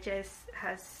of images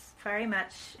has very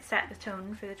much set the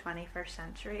tone for the 21st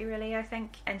century, really, I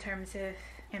think, in terms of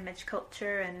image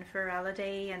culture and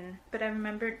virality. But I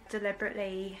remember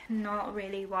deliberately not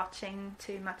really watching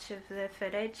too much of the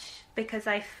footage, because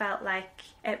I felt like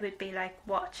it would be like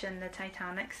watching the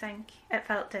Titanic sink. It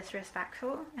felt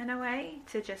disrespectful in a way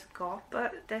to just gawp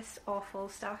at this awful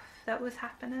stuff that was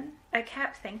happening. I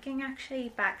kept thinking actually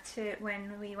back to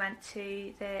when we went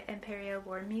to the Imperial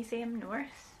War Museum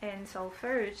North in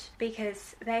Salford,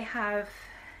 because they have,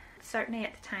 certainly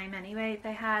at the time anyway,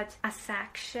 they had a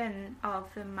section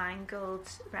of the mangled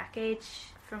wreckage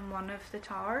from one of the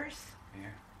towers. Yeah.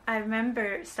 I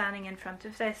remember standing in front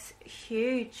of this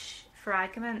huge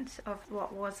fragment of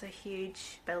what was a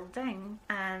huge building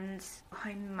and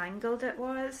how mangled it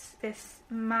was. This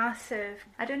massive,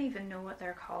 I don't even know what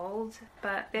they're called,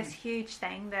 but this huge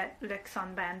thing that looks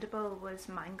unbendable was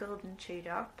mangled and chewed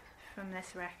up from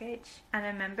this wreckage. And I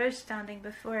remember standing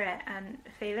before it and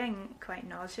feeling quite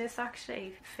nauseous,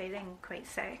 actually, feeling quite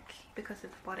sick because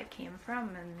of what it came from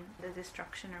and the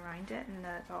destruction around it and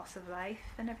the loss of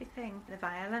life and everything, the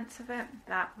violence of it.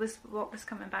 That was what was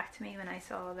coming back to me when I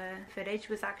saw the footage,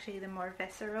 was actually the more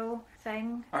visceral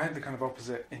thing. I had the kind of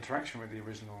opposite interaction with the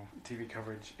original TV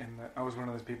coverage, in that I was one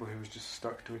of those people who was just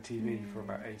stuck to a TV for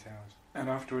about 8 hours. And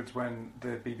afterwards, when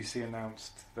the BBC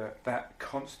announced that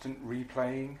constant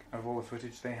replaying of all the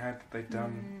footage they had, that they'd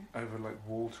done over like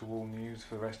wall-to-wall news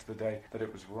for the rest of the day, that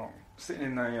it was wrong. Sitting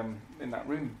in that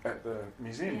room at the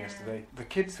museum yesterday, the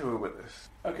kids who were with us,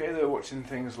 okay, they were watching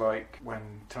things like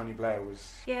when Tony Blair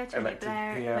was elected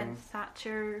Blair, PM. when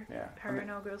Thatcher, her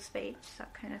inaugural speech,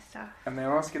 that kind of stuff. And they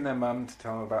were asking their mum to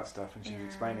tell them about stuff, and she was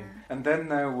explaining. And then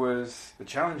there was the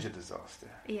Challenger disaster.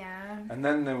 Yeah. And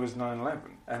then there was 9/11.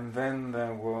 And then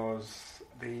there was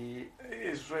the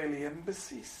Israeli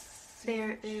embassy.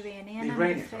 The Iranian in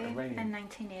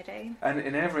 1980. And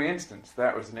in every instance,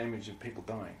 that was an image of people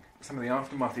dying. Some of the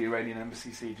aftermath of the Iranian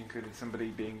embassy siege included somebody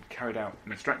being carried out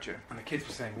in a stretcher. And the kids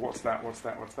were saying, what's that, what's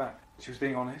that, what's that? She was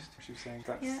being honest. She was saying,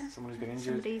 that's someone who's been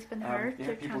injured. Somebody's been hurt.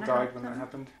 Yeah, people died when that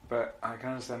happened. But I can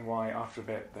understand why, after a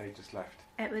bit, they just left.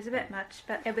 It was a bit much,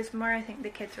 but it was more, I think, the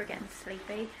kids were getting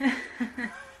sleepy.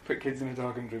 Put kids in a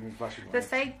darkened room with flashing lights. Because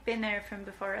they'd been there from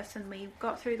before us and we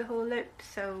got through the whole loop,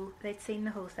 so they'd seen the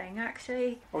whole thing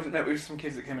actually. Oh, wasn't it? It was some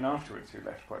kids that came in afterwards who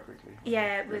left quite quickly.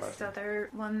 Yeah, it was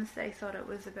other ones. They thought it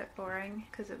was a bit boring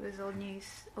because it was all news,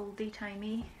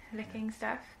 oldie-timey looking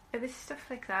stuff. It was stuff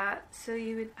like that. So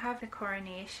you would have the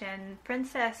coronation,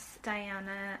 Princess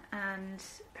Diana and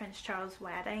Prince Charles'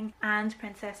 wedding, and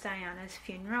Princess Diana's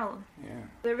funeral. Yeah.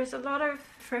 There was a lot of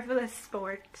frivolous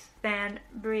sport, then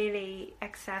really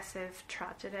excessive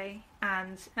tragedy,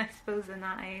 and I suppose in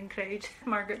that I include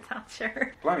Margaret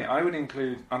Thatcher. Blimey, I would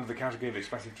include, under the category of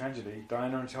expressive tragedy,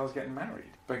 Diana and Charles getting married.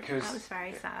 Because that was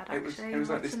very sad, actually. It was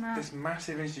like this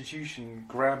massive institution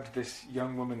grabbed this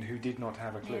young woman who did not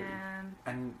have a clue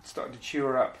and started to chew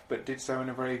her up, but did so in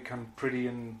a very kind of pretty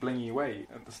and blingy way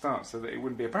at the start, so that it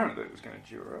wouldn't be apparent that it was going to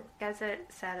chew her up. As it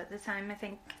said at the time, I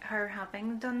think her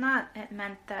having done that, it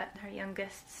meant that her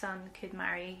youngest son could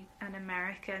marry an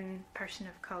American person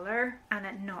of colour and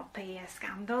it not be a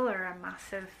scandal or a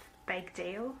massive big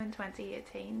deal in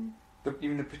 2018.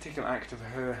 Even the particular act of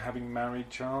her having married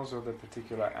Charles, or the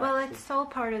particular act? Well, it's all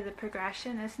part of the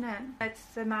progression, isn't it? It's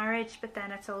the marriage, but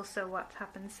then it's also what's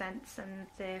happened since and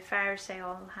the affairs they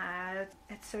all had.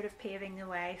 It's sort of paving the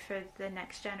way for the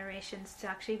next generations to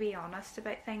actually be honest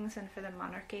about things and for the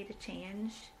monarchy to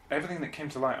change. Everything that came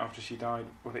to light after she died,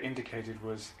 what it indicated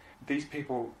was these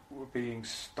people were being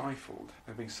stifled,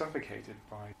 they were being suffocated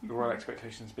by the royal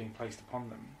expectations being placed upon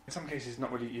them. In some cases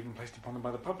not really even placed upon them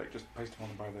by the public, just placed upon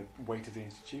them by the weight of the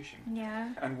institution. Yeah.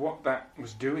 And what that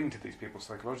was doing to these people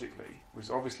psychologically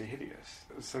was obviously hideous.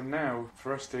 So now,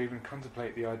 for us to even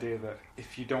contemplate the idea that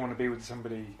if you don't want to be with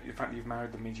somebody, the fact that you've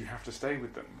married them means you have to stay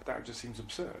with them, that just seems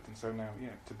absurd. And so now,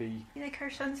 to be... Like,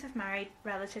 her sons have married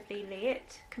relatively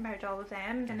late compared to all of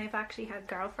them, and they've actually had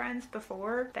girlfriends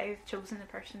before they've chosen the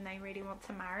person they they really want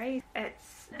to marry.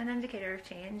 It's an indicator of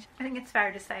change. I think it's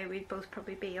fair to say we'd both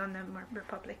probably be on the more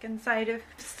Republican side of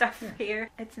stuff here.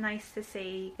 It's nice to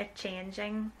see it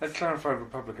changing. Let's clarify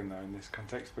Republican though in this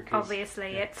context, because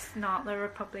obviously it's not the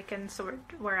Republican sort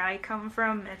where I come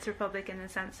from. It's Republican in the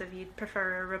sense of you'd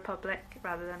prefer a republic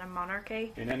rather than a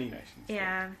monarchy. In any nation.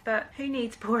 Yeah, but who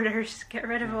needs borders? Get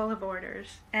rid of all the borders.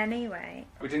 Anyway.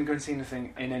 We didn't go and see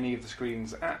anything in any of the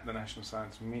screens at the National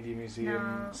Science and Media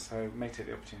Museum, so may take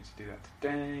the opportunity to do that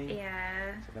today.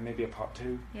 Yeah. So there may be a part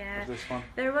 2 of this one.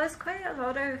 There was quite a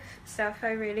lot of stuff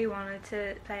I really wanted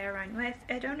to play around with.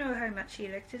 I don't know how much you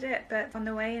looked at it, but on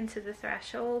the way into the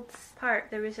Thresholds part,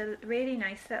 there was a really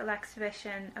nice little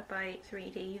exhibition about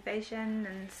 3D vision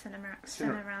and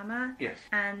cinerama. Yes.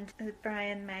 And the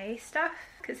Brian May stuff,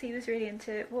 because he was really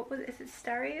into, is it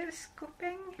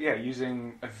stereoscoping? Yeah,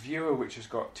 using a viewer which has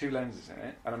got 2 lenses in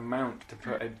it and a mount to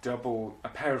put a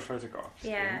pair of photographs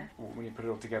in, when you put it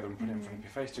all together and put it in front of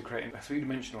your face to create a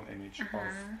 3-dimensional image of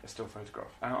a still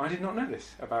photograph. I did not know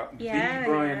this about the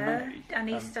Brian May. And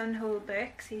he's done whole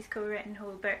books, he's co-written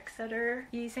whole books that are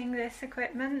using this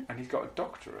equipment. And he's got a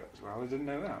doctorate as well, I didn't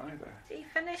know that either. He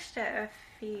finished it a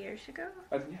few years ago.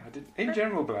 I did. In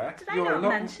general, Blair, did I not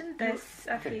mention this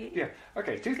a few... Yeah,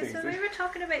 okay, 2 things. Because when we were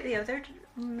talking about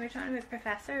when we were talking about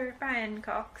Professor Brian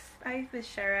Cox, I was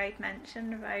sure I'd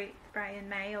mentioned about Brian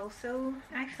May also.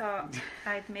 I thought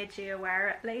I'd made you aware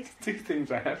at least. 2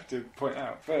 things I have to point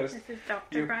out. First, this is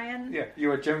Dr. Brian. Yeah,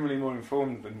 you are generally more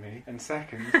informed than me. And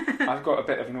second, I've got a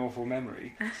bit of an awful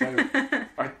memory. So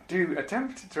I do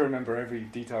attempt to remember every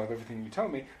detail of everything you tell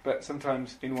me, but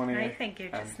sometimes in one ear... I think you're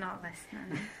just not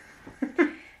listening.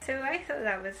 So I thought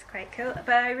that was quite cool.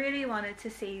 But I really wanted to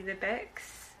see the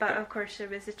books. But of course there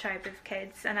was a tribe of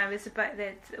kids, and I was about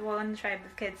one tribe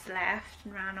of kids left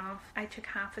and ran off. I took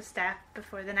half a step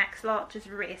before the next lot just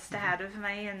raced ahead of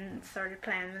me and started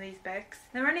playing with these books.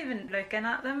 They weren't even looking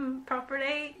at them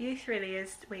properly. Youth really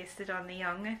is wasted on the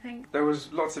young, I think. There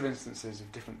was lots of instances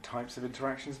of different types of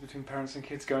interactions between parents and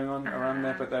kids going on around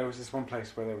there, but there was this one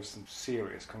place where there was some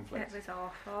serious conflict. It was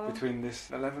awful. Between this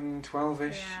 11,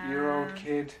 12-ish year old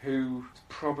kid who's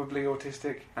probably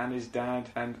autistic and his dad,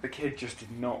 and the kid just did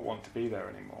not want to be there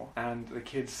anymore, and the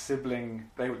kid's sibling,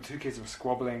 2 kids were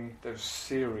squabbling. There was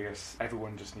serious,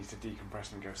 everyone just needs to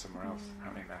decompress and go somewhere else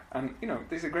happening there. And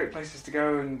these are great places to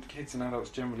go, and kids and adults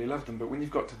generally love them, but when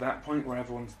you've got to that point where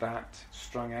everyone's that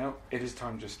strung out, it is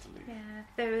time just to leave. Yeah,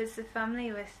 there was a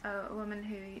family with a woman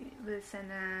who was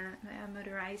in a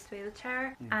motorised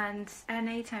wheelchair, and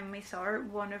any time we saw her,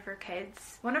 one of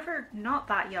her not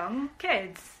that young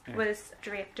kids was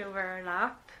draped over her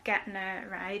lap getting a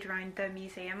ride around the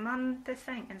museum on this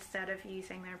thing instead of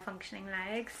using their functioning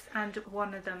legs, and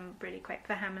one of them really quite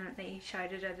vehemently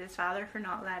shouted at his father for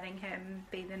not letting him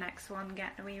be the next one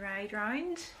getting a wee ride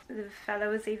round. The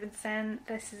fellow was even saying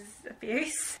this is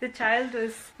abuse. The child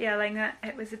was yelling that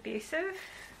it was abusive.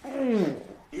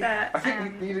 Yeah, I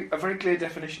think we need a very clear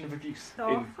definition of abuse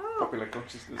in popular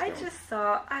consciousness. I just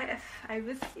thought, if I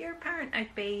was your parent,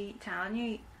 I'd be telling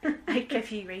you, I'd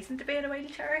give you reason to be in a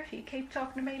wheelchair if you keep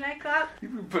talking to me like that. You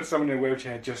would put someone in a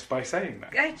wheelchair just by saying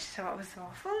that. I just thought it was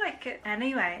awful.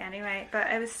 Anyway,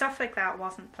 but it was stuff like that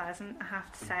wasn't pleasant, I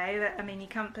have to say. That, I mean, you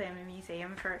can't blame a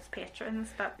museum for its patrons,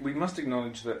 but... We must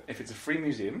acknowledge that if it's a free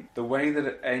museum, the way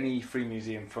that any free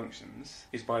museum functions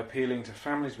is by appealing to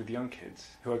families with young kids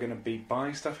who are going to be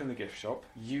buying stuff in the gift shop,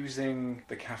 using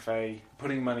the cafe,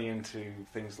 putting money into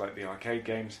things like the arcade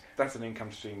games. That's an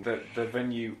income stream. The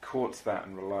venue courts that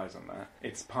and relies on that.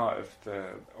 It's part of the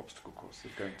obstacle course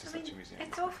of going to such a museum.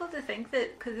 It's awful to think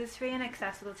that because it's free and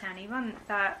accessible to anyone,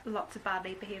 that lots of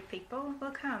badly behaved people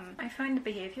will come. I find the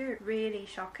behaviour really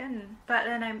shocking. But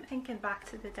then I'm thinking back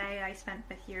to the day I spent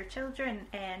with your children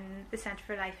in the Centre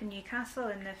for Life in Newcastle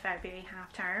in the February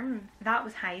half term. That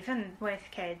was hiving with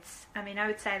kids. I mean, I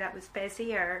would say that was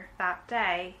busier that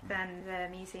day than the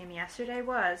museum yesterday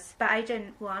was. But I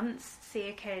didn't once see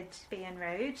a kid being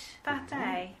rude that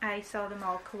day. I saw them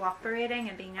all cooperating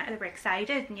and they were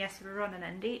excited, and yes, we were running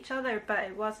into each other, but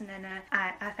it wasn't in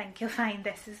I think you'll find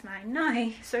this is mine now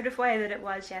sort of way that it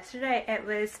was yesterday. It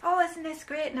was, oh, isn't this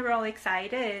great? And they were all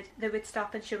excited. They would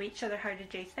stop and show each other how to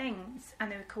do things,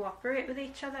 and they would cooperate with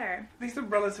each other. These are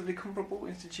relatively comparable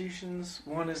institutions.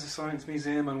 One is a science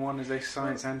museum and one is a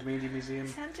science and media museum.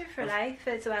 Centre for Life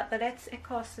as well, but it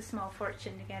costs a small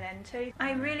fortune to get into.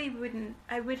 I really wouldn't.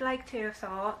 I would like to have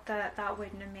thought that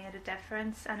wouldn't have made a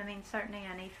difference. And I mean, certainly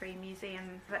any free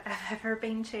museum that I've ever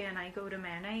been to, and I go to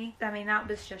many, I mean, that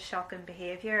was just shocking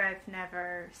behaviour. I've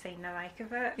never seen the like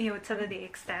of it. You know, to the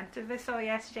extent of I saw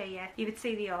yesterday, yeah, you would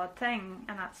see the odd thing,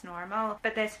 and that's normal.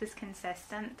 But this was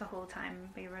consistent the whole time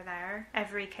we were there.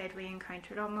 Every kid we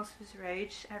encountered almost was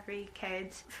rude. Every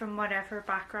kid, from whatever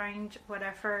background,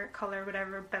 whatever colour,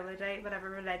 whatever ability, whatever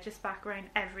religious background,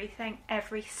 everything,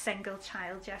 every single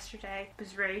child yesterday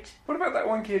was rude. What about that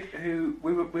one kid who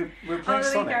we were playing the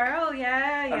Sonic? Girl,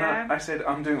 yeah. And I said,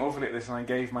 I'm doing awfully at this, and I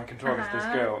gave my controller to this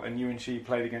girl, and you and she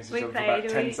played against each other for about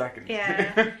 10 seconds.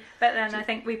 Yeah, but then I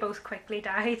think we both quickly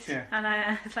died, and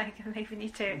I was like, leaving you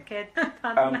to it, kid.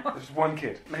 There's one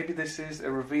kid. Maybe this is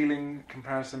a revealing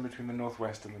comparison between the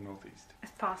Northwest and the Northeast.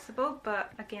 It's possible,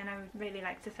 but again, I would really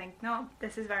like to think not.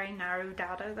 This is very narrow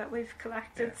data that we've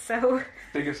collected, so...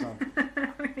 Bigger song.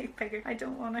 Really bigger. I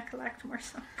don't want to collect more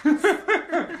songs.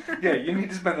 Yeah, you need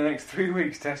to spend the next 3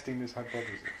 weeks testing this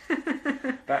hypothesis.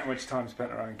 That much time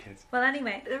spent around kids. Well,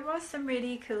 anyway, there was some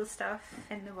really cool stuff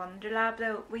in the Wonder Lab,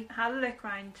 though. We had a look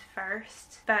around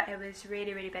first, but it was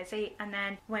really, really busy. And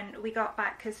then when we got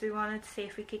back, because we wanted to see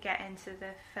if we could get into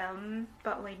the film,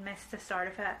 but we'd missed the start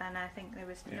of it, and I think there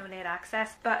was no late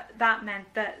access. But that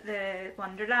meant that the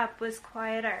Wonder Lab was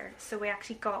quieter, so we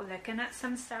actually got looking at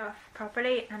some stuff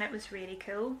properly, and it was really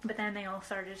cool. But then they all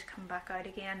started to come back out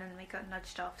again, and we got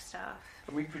nudged off stuff.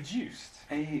 We produced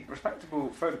a respectable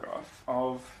photograph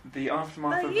of the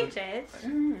aftermath of... You did.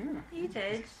 Yeah. You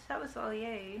did. That was all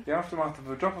you. The aftermath of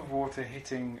a drop of water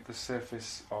hitting the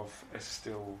surface of a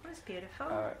still... It was beautiful.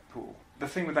 Pool. The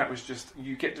thing with that was just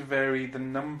you get to vary the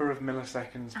number of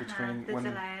milliseconds between when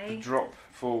the drop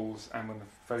falls and when the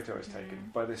photo is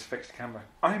taken by this fixed camera.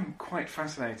 I'm quite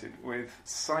fascinated with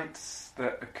sights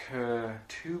that occur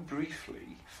too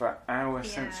briefly for our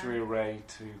sensory array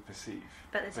to perceive.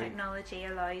 But the technology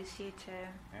allows you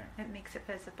to, it makes it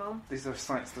visible. These are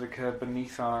sights that occur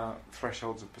beneath our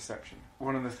thresholds of perception.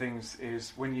 One of the things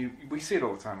is we see it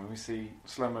all the time when we see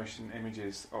slow motion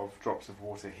images of drops of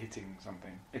water hitting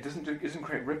something. It doesn't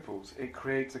create ripples. It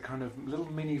creates a kind of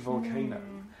little mini volcano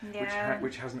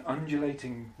which has an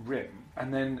undulating rim,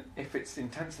 and then if it's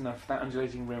intense enough, that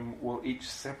undulating rim will each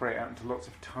separate out into lots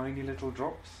of tiny little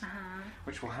drops,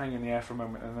 which will hang in the air for a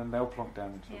moment, and then they'll plonk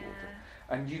down into the water.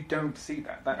 And you don't see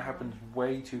that. That happens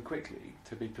way too quickly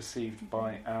to be perceived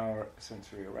by our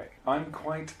sensory array. I'm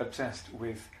quite obsessed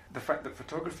with the fact that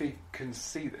photography can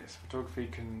see this. Photography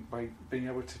can, by being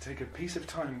able to take a piece of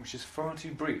time which is far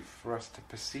too brief for us to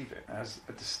perceive it as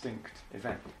a distinct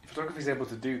event. Photography is able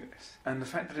to do this. And the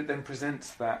fact that it then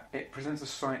presents a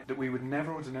sight that we would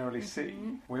never ordinarily see.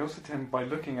 We also tend, by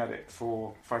looking at it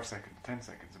for 5 seconds, 10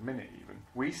 seconds, a minute even,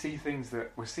 we see things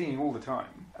that we're seeing all the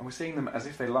time, and we're seeing them as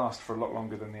if they last for a lot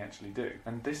longer than they actually do.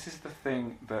 And this is the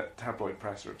thing that tabloid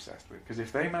press are obsessed with. Because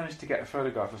if they manage to get a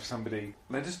photograph of somebody,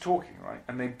 they're just talking, right?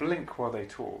 And they blink while they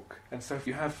talk. And so if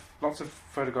you have lots of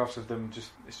photographs of them,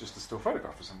 it's just a still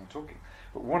photograph of someone talking.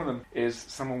 But one of them is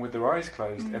someone with their eyes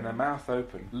closed and their mouth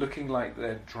open, looking like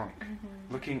they're drunk,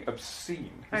 looking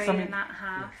obscene. Or even that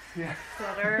half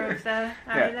flutter of the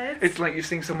eyelids. It's like you're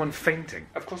seeing someone fainting.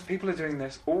 Of course, people are doing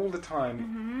this all the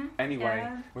time anyway.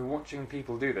 Yeah. We're watching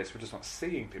people do this, we're just not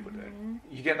seeing people do it.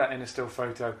 You get that in a still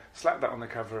photo, slap that on the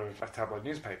cover of a tabloid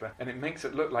newspaper, and it makes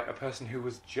it look like a person who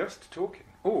was just talking.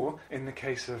 Or, in the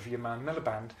case of your man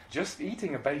Miliband, just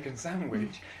eating a bacon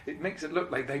sandwich, it makes it look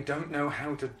like they don't know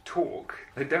how to talk.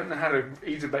 They don't know how to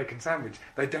eat a bacon sandwich.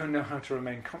 They don't know how to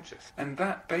remain conscious. And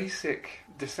that basic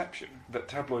deception that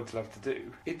tabloids love to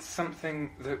do, it's something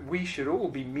that we should all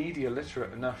be media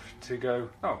literate enough to go,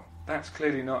 oh, that's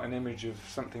clearly not an image of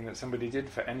something that somebody did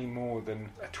for any more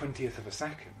than a 20th of a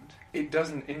second. It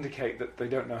doesn't indicate that they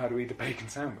don't know how to eat a bacon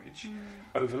sandwich.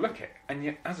 Overlook it. And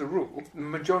yet, as a rule, the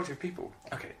majority of people,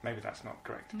 okay, maybe that's not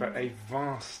correct, but a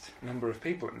vast number of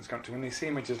people in this country, when they see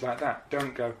images like that,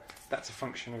 don't go, that's a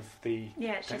function of the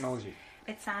technology.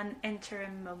 It's an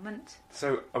interim moment.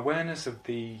 So awareness of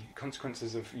the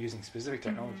consequences of using specific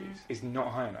technologies is not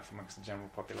high enough amongst the general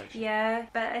population. Yeah,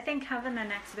 but I think having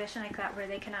an exhibition like that where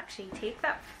they can actually take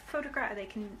that photograph, they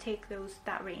can take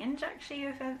that range actually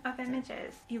of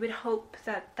images, you would hope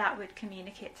that would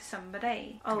communicate to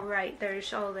somebody, oh right,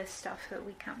 there's all this stuff that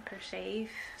we can't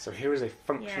perceive. So here is a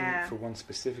function for one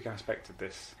specific aspect of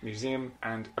this museum,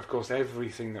 and of course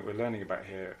everything that we're learning about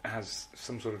here has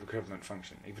some sort of equivalent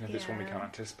function, even if it's one we can't not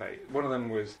anticipate. One of them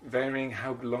was varying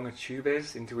how long a tube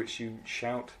is into which you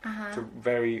shout, to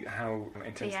vary how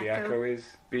intense the echo is.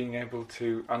 Being able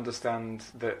to understand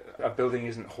that a building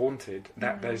isn't haunted,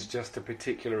 that there's just a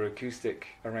particular acoustic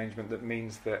arrangement that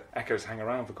means that echoes hang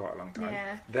around for quite a long time.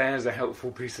 Yeah. There's a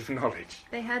helpful piece of knowledge.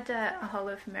 They had a hall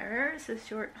of mirrors, a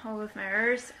short hall of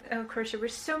mirrors. Of course, there were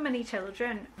so many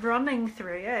children running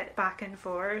through it, back and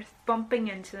forth, bumping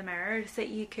into the mirrors, that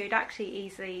you could actually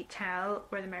easily tell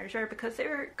where the mirrors were because they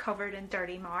were covered in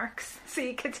dirty marks. So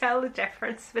you could tell the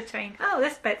difference between, oh,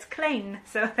 this bit's clean,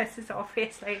 so this is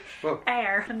obviously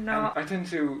air. And I tend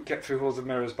to get through halls of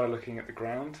mirrors by looking at the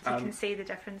ground. You can see the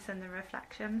difference in the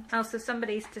reflection. Also,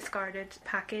 somebody's discarded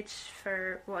package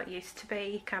for what used to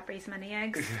be Cadbury's mini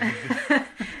eggs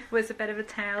was a bit of a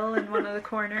tell in one of the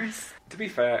corners. To be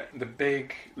fair, the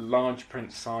big large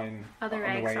print sign other on the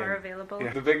eggs way are in, available.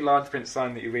 Yeah, the big large print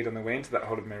sign that you read on the way into that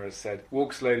hall of mirrors said,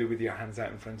 walk slowly with your hands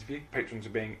out in front of you. Patrons are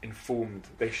being informed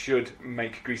they should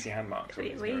make greasy hand marks on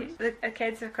these mirrors. The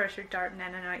kids, of course, are darting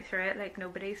in and out through it like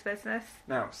nobody's business.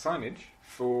 Now, signage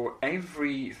for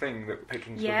everything that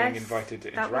patrons were being invited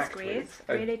to interact with.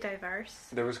 Really diverse.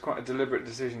 There was quite a deliberate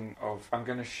decision of, I'm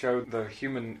going to show the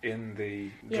human in the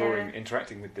drawing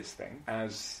interacting with this thing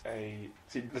as a...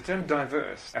 See, the term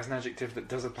diverse as an adjective that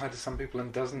does apply to some people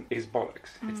and doesn't is bollocks.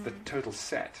 It's the total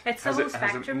set. It's the whole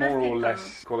spectrum has a more of people. or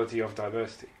less quality of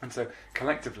diversity. And so,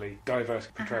 collectively, diverse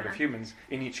portrayal of humans.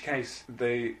 In each case,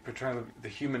 the portrayal of the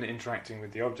human interacting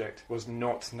with the object was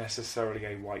not necessarily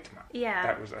a white man. Yeah.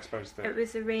 That was, I suppose, it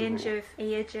was a range of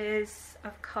ages,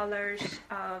 of colours,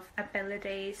 of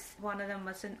abilities. One of them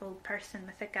was an old person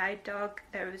with a guide dog.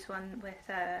 There was one with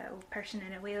an old person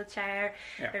in a wheelchair.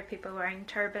 Yeah. There were people wearing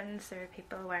turbans. There were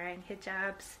people wearing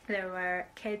hijabs. There were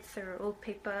kids, there were old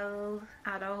people,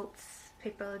 adults,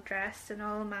 people dressed in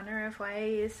all manner of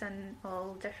ways and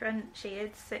all different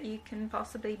shades that you can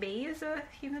possibly be as a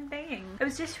human being. It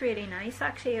was just really nice,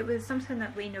 actually. It was something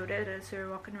that we noted as we were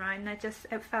walking around.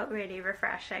 It felt really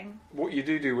refreshing. What you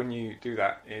do when you do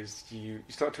that is you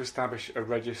start to establish a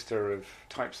register of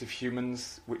types of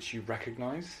humans which you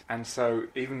recognise. And so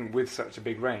even with such a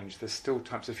big range, there's still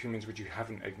types of humans which you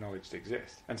haven't acknowledged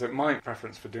exist. And so my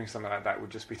preference for doing something like that would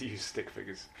just be to use stick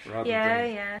figures rather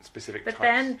than specific types. But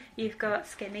then you've got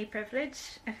skinny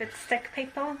privilege if it's stick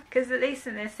people, because at least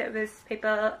in this it was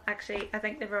people, actually I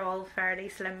think they were all fairly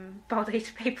slim bodied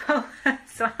people as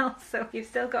well, so you've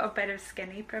still got a bit of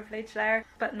skinny privilege there,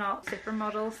 but not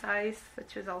supermodel size,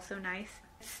 which was also nice.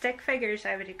 Stick figures,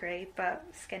 I would agree, but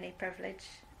skinny privilege,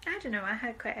 I don't know, I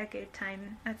had quite a good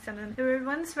time at some of them. There were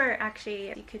ones where actually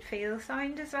you could feel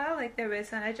sound as well, like there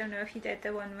was one, I don't know if you did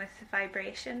the one with the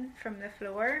vibration from the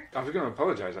floor. I was going to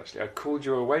apologise actually, I called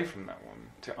you away from that one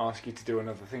to ask you to do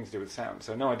another thing to do with sound,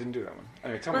 so no, I didn't do that one.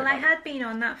 Anyway, tell me about it. Well, I had been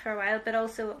on that for a while, but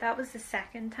also that was the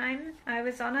second time I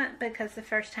was on it, because the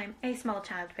first time a small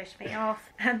child pushed me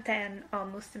off and then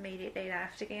almost immediately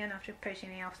left again after pushing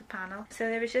me off the panel. So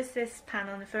there was just this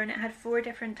panel on the floor and it had 4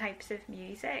 different types of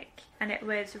music, and it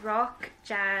was rock,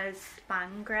 jazz,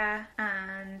 bhangra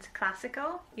and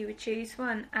classical. You would choose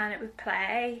one and it would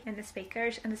play in the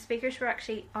speakers, and the speakers were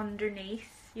actually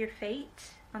underneath your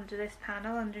feet, under this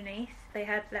panel underneath. They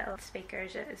had little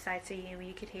speakers at the side so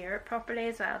you could hear it properly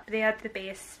as well. But they had the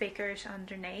bass speakers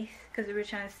underneath because they were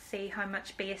trying to see how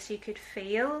much bass you could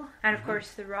feel. And of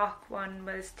course the rock one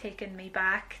was taking me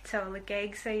back to all the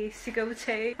gigs I used to go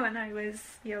to when I was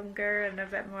younger and a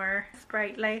bit more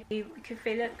sprightly. You could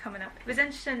feel it coming up. It was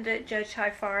interesting to judge how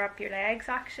far up your legs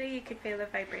actually you could feel the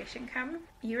vibration come.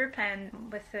 You were playing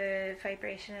with the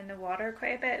vibration in the water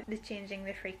quite a bit, the changing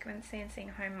the frequency and seeing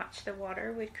how much the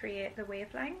water would create the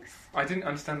wavelengths. I didn't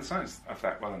understand the science of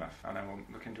that well enough, and I will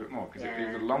look into it more, because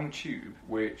it was a long tube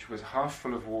which was half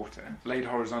full of water, laid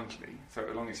horizontally, so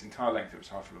along its entire length it was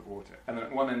half full of water. And then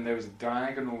at one end there was a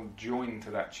diagonal join to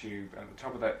that tube, and at the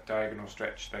top of that diagonal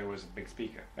stretch there was a big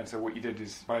speaker. And so what you did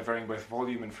is, by varying both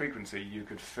volume and frequency, you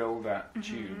could fill that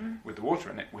tube with the water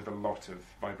in it with a lot of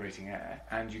vibrating air,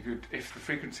 and you could, if the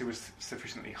frequency was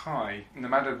sufficiently high, no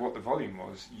matter what the volume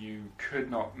was, you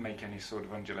could not make any sort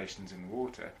of undulations in the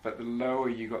water. But the lower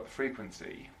you got the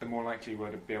frequency, the more likely you were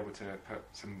to be able to put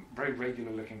some very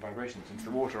regular looking vibrations into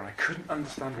the water, and I couldn't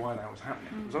understand why that was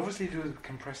happening. It was obviously to do with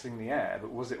compressing the air,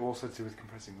 but was it also to do with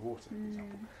compressing the water, for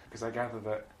example? Because I gather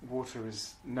that water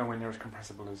is nowhere near as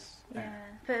compressible as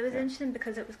air. But it was interesting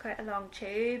because it was quite a long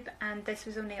tube and this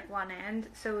was only at one end,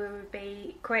 so it would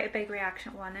be quite a big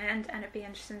reaction at one end, and it'd be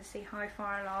interesting to see how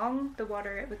far along the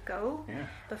water it would go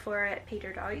before it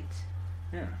petered out.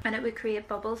 Yeah. And it would create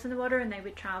bubbles in the water, and they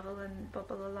would travel and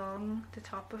bubble along the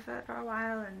top of it for a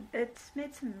while, and it's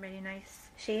made some really nice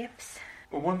shapes.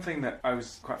 Well, one thing that I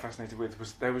was quite fascinated with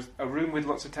was there was a room with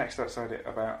lots of text outside it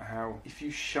about how if you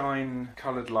shine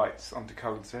coloured lights onto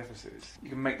coloured surfaces, you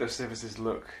can make those surfaces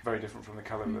look very different from the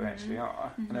colour that they actually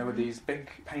are. And there were these big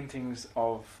paintings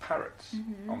of parrots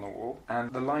on the wall,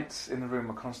 and the lights in the room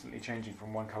were constantly changing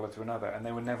from one colour to another, and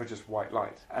they were never just white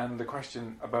light. And the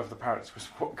question above the parrots was,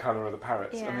 what colour are the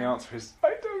parrots? And the answer is,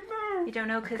 I don't know. You don't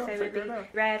know, because they would be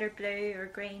red or blue or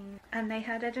green. And they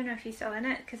had, I don't know if you saw in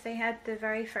it, because they had the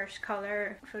very first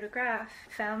colour photograph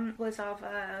film was of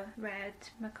a red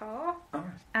macaw.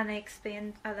 And they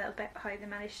explained a little bit how they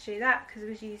managed to do that, because it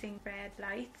was using red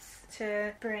lights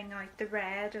to bring out the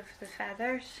red of the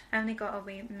feathers. I only got a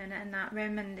wee minute in that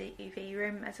room and the UV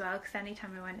room as well, because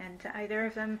anytime I went into either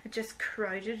of them, it just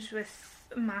crowded with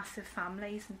massive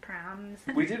families and prams.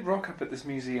 We did rock up at this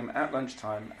museum at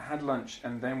lunchtime, had lunch,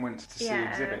 and then went to see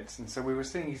exhibits. And so we were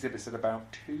seeing exhibits at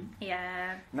about 2.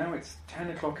 Yeah. Now it's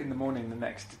 10 o'clock in the morning the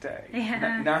next day.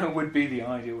 Yeah. Now would be the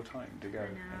ideal time to go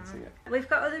and see it. We've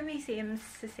got other museums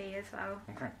to see as well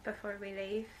before we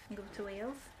leave and go to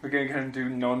Wales. We're going to go and do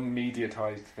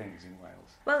non-mediatised things in Wales.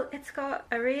 Well, it's got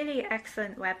a really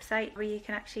excellent website where you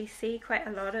can actually see quite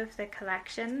a lot of the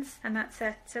collections, and that's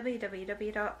at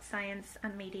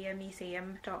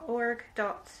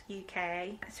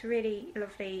www.scienceandmediamuseum.org.uk. It's a really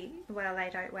lovely, well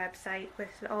laid out website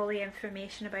with all the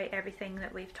information about everything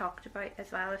that we've talked about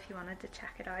as well, if you wanted to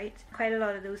check it out. Quite a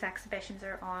lot of those exhibitions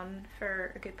are on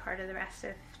for a good part of the rest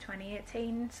of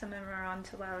 2018. Some of them are on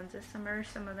till well into summer,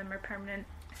 some of them are permanent.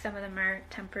 Some of them are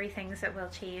temporary things that will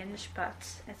change, but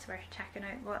it's worth checking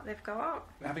out what they've got.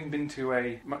 Having been to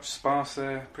a much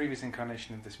sparser previous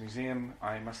incarnation of this museum,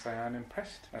 I must say I'm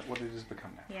impressed at what it has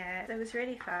become now. Yeah, it was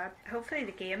really fab. Hopefully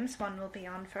the games one will be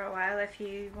on for a while if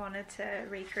you wanted to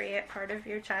recreate part of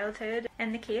your childhood.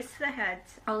 In the case, they had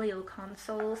all the old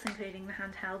consoles, including the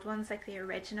handheld ones like the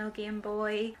original Game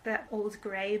Boy, the old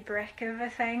grey brick of a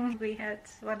thing. We had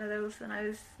one of those when I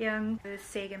was young. The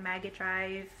Sega Mega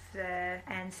Drive, the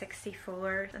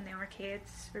N64 and the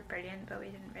arcades were brilliant, but we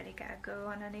didn't really get a go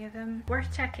on any of them.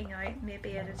 Worth checking out,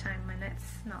 maybe at a time when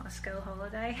it's not a school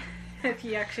holiday, if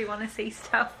you actually want to see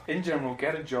stuff. In general,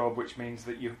 get a job, which means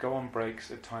that you go on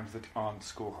breaks at times that aren't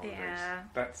school holidays. Yeah.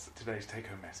 That's today's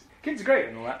take-home message. Kids are great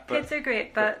and all that, but... Kids are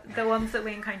great, but the ones that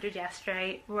we encountered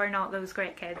yesterday were not those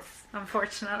great kids,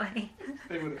 unfortunately.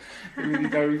 They were the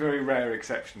very, very rare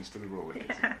exceptions to the rule.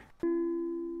 Yeah.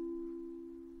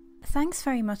 Thanks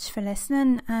very much for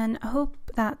listening, and I hope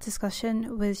that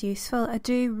discussion was useful. I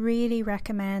do really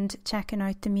recommend checking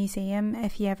out the museum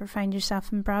if you ever find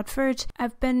yourself in Bradford.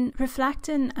 I've been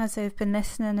reflecting as I've been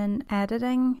listening and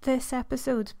editing this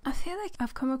episode. I feel like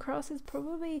I've come across as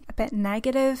probably a bit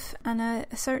negative, and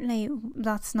certainly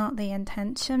that's not the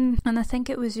intention. And I think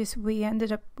it was just we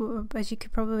ended up, as you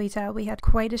could probably tell, we had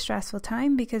quite a stressful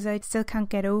time because I still can't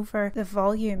get over the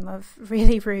volume of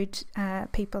really rude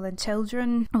people and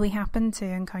children we happen to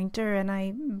encounter, and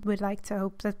I would like to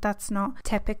hope that that's not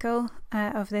typical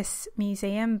of this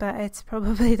museum, but it's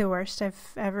probably the worst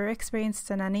I've ever experienced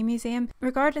in any museum.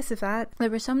 Regardless of that, there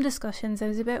were some discussions I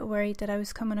was a bit worried that I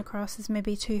was coming across as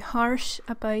maybe too harsh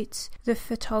about the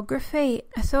photography.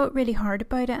 I thought really hard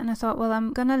about it, and I thought, well,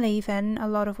 I'm gonna leave in a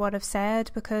lot of what I've said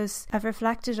because I've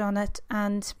reflected on it,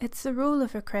 and it's the role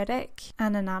of a critic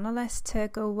and an analyst to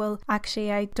go, well,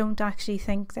 actually I don't actually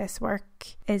think this work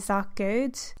is that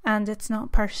good, and it's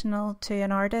not personal to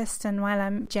an artist. And while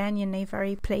I'm genuinely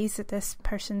very pleased that this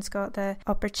person's got the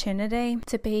opportunity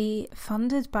to be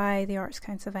funded by the Arts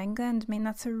Council of England, I mean,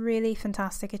 that's a really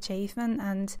fantastic achievement,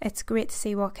 and it's great to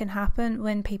see what can happen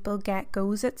when people get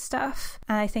goes at stuff.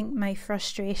 And I think my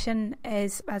frustration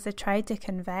is, as I tried to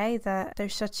convey, that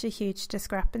there's such a huge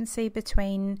discrepancy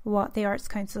between what the Arts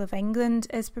Council of England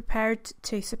is prepared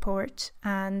to support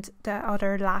and the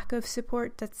utter lack of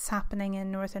support that's happening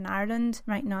in Northern Ireland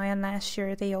right now, unless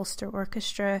you're the Ulster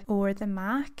Orchestra or the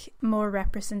MAC. More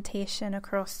representation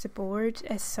across the board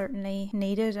is certainly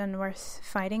needed and worth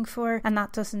fighting for, and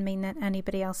that doesn't mean that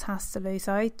anybody else has to lose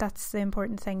out. That's the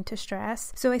important thing to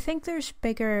stress. So I think there's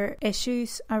bigger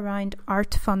issues around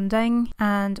art funding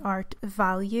and art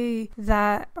value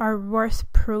that are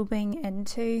worth probing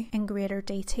into in greater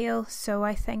detail. So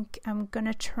I think I'm going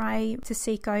to try to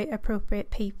seek out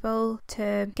appropriate people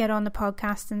to get on the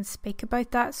podcast and speak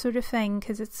about that sort of thing,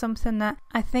 because it's something that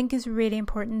I think is really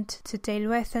important to deal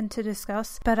with and to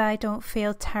discuss, but I don't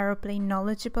feel terribly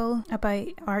knowledgeable about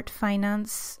art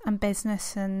finance and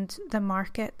business and the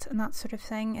market and that sort of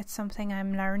thing. It's something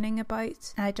I'm learning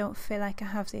about. I don't feel like I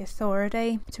have the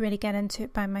authority to really get into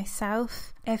it by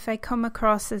myself, If I come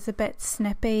across as a bit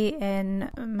snippy in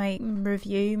my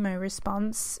review, my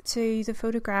response to the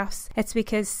photographs, it's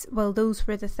because, well, those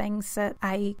were the things that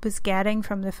I was getting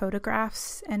from the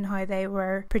photographs and how they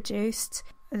were produced.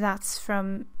 That's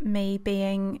from me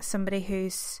being somebody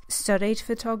who's studied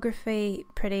photography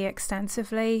pretty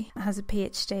extensively, has a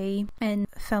PhD in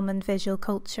film and visual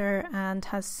culture, and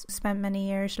has spent many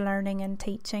years learning and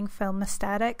teaching film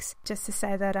aesthetics. Just to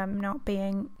say that I'm not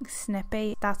being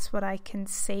snippy, that's what I can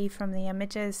see from the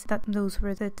images, that those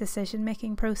were the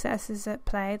decision-making processes at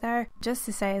play there. Just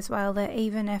to say as well that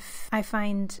even if I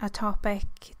find a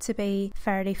topic to be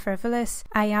fairly frivolous,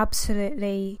 I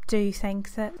absolutely do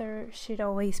think that there should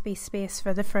always be space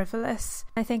for the frivolous.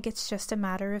 I think it's just a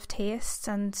matter of taste,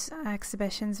 and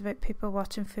exhibitions about people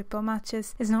watching football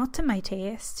matches is not to my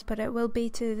taste, but it will be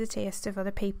to the taste of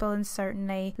other people, and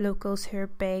certainly locals who are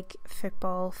big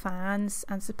football fans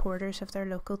and supporters of their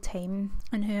local team.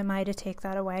 And who am I to take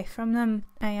that away from them?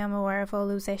 I am aware of all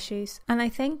those issues, and I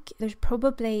think there's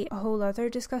probably a whole other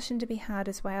discussion to be had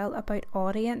as well about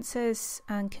audiences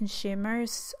and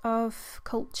consumers of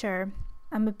culture.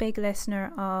 I'm a big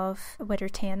listener of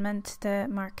Wittertainment, the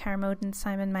Mark Kermode and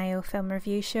Simon Mayo film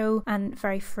review show, and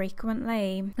very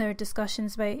frequently there are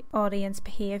discussions about audience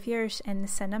behaviours in the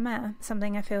cinema.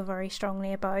 Something I feel very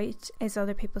strongly about is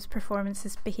other people's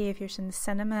performances, behaviours in the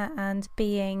cinema, and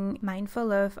being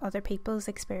mindful of other people's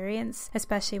experience,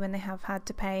 especially when they have had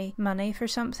to pay money for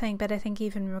something. But I think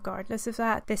even regardless of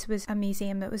that, this was a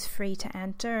museum that was free to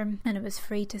enter, and it was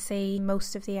free to see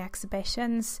most of the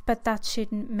exhibitions. But that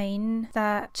shouldn't mean that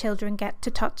children get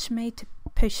to touch me, to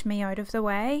push me out of the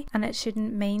way, and it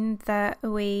shouldn't mean that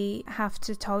we have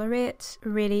to tolerate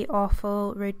really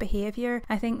awful rude behaviour.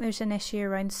 I think there's an issue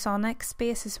around sonic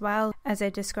space as well. As I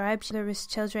described, there was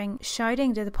children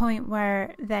shouting to the point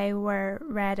where they were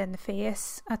red in the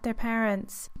face at their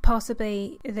parents.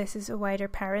 Possibly this is a wider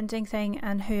parenting thing,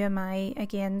 and who am I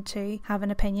again to have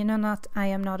an opinion on that? I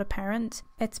am not a parent.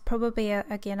 It's probably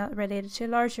again related to a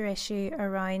larger issue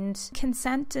around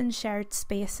consent in shared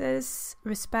spaces,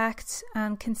 respect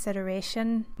and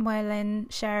consideration while in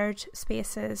shared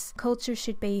spaces. Culture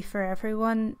should be for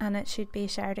everyone, and it should be a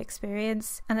shared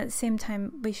experience, and at the same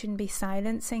time we shouldn't be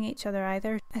silencing each other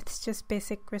either. It's just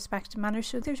basic respect and manners.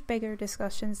 So there's bigger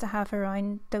discussions to have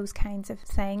around those kinds of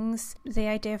things. The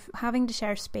idea of having to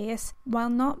share space while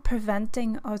not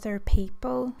preventing other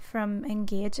people from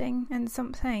engaging in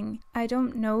something. I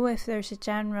don't know if there's a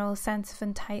general sense of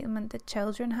entitlement that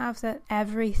children have, that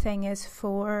everything is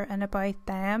for and about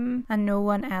them and no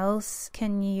one else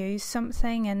can use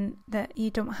something, and that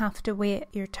you don't have to wait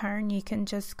your turn, you can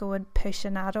just go and push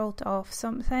an adult off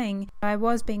something. I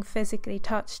was being physically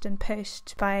touched and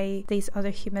pushed by these other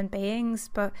human beings,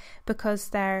 but because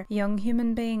they're young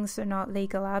human beings, they're not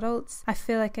legal adults, I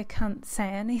feel like I can't say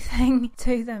anything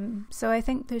to them. So I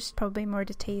think there's probably more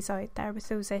to tease out there with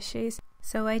those issues.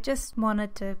 So I just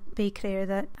wanted to be clear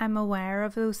that I'm aware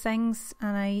of those things,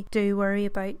 and I do worry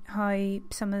about how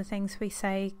some of the things we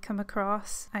say come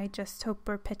across. I just hope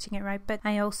we're pitching it right, but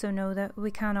I also know that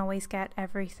we can't always get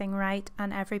everything right,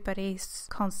 and everybody's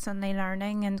constantly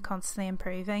learning and constantly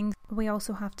improving. We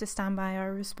also have to stand by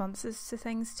our responses to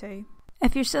things too.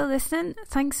 If you're still listening,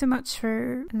 thanks so much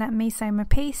for letting me say my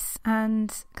piece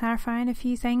and clarifying a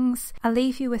few things. I'll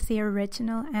leave you with the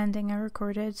original ending I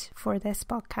recorded for this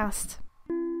podcast.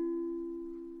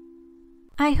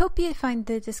 I hope you found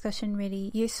the discussion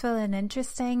really useful and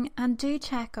interesting, and do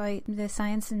check out the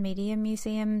Science and Media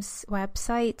Museum's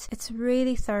website. It's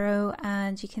really thorough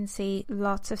and you can see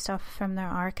lots of stuff from their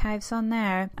archives on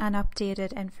there and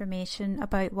updated information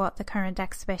about what the current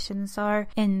exhibitions are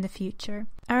in the future.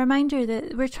 A reminder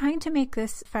that we're trying to make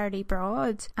this fairly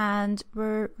broad, and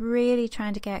we're really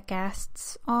trying to get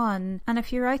guests on. And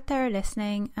if you're out there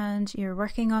listening and you're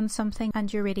working on something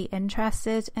and you're really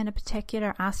interested in a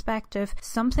particular aspect of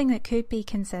something that could be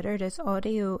considered as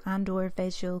audio and or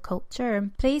visual culture,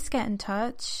 please get in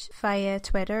touch via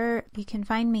Twitter. You can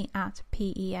find me at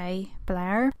PEA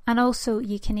Blair, and also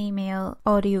you can email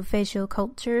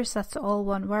audiovisualcultures, that's all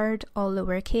one word, all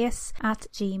lowercase, at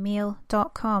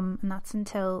gmail.com, and that's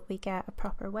until we get a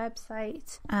proper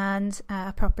website and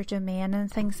a proper domain and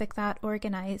things like that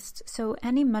organised. So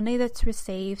any money that's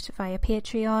received via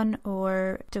Patreon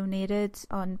or donated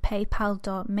on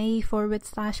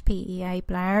paypal.me/PEI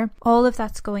Blair, all of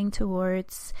that's going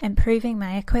towards improving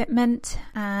my equipment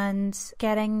and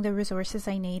getting the resources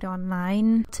I need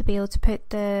online to be able to put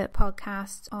the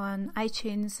podcast on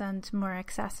iTunes and more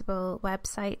accessible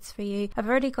websites for you. I've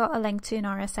already got a link to an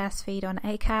RSS feed on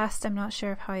Acast. I'm not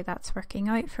sure of how that's working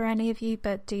working out for any of you,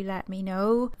 but do let me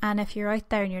know. And if you're out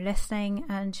there and you're listening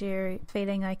and you're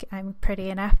feeling like I'm pretty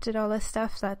inept at all this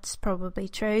stuff, that's probably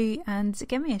true, and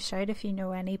give me a shout if you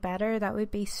know any better. That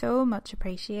would be so much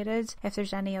appreciated. If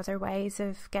there's any other ways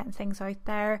of getting things out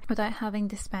there without having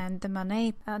to spend the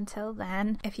money. Until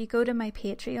then, if you go to my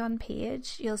Patreon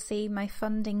page, you'll see my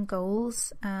funding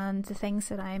goals and the things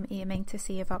that I'm aiming to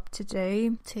save up to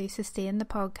do to sustain the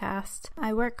podcast.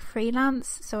 I work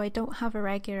freelance, so I don't have a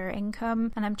regular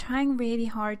income, and I'm trying really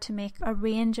hard to make a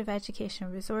range of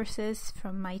educational resources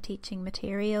from my teaching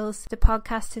materials. The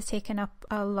podcast has taken up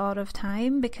a lot of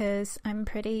time because I'm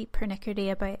pretty pernickety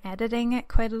about editing it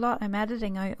quite a lot. I'm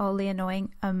editing out all the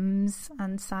annoying ums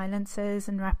and silences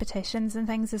and repetitions and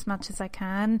things as much as I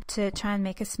can to try and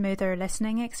make a smoother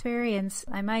listening experience.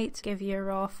 I might give you a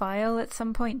raw file at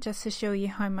some point just to show you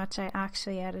how much I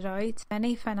actually edit out.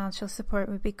 Any financial support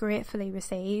would be gratefully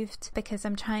received, because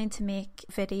I'm trying to make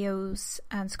videos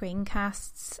and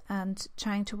screencasts and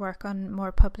trying to work on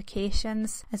more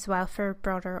publications as well for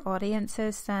broader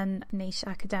audiences than niche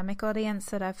academic audience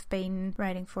that I've been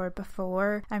writing for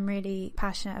before. I'm really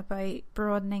passionate about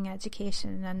broadening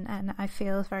education, and I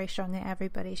feel very strongly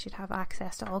everybody should have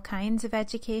access to all kinds of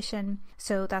education.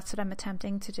 So that's what I'm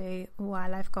attempting to do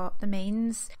while I've got the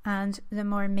means, and the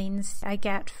more means I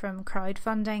get from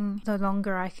crowdfunding, the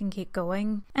longer I can keep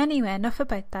going. Anyway, enough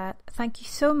about that. Thank you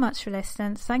so much for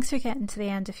listening. Thanks for getting to the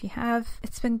end if you have.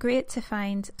 It's been great to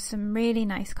find some really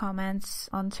nice comments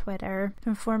on Twitter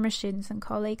from former students and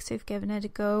colleagues who've given it a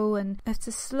go, and it's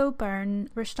a slow burn.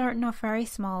 We're starting off very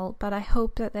small, but I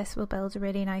hope that this will build a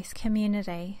really nice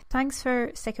community. Thanks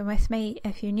for sticking with me.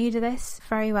 If you're new to this,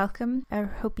 very welcome. I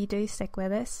hope you do stick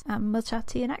with us, and we'll chat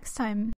to you next time.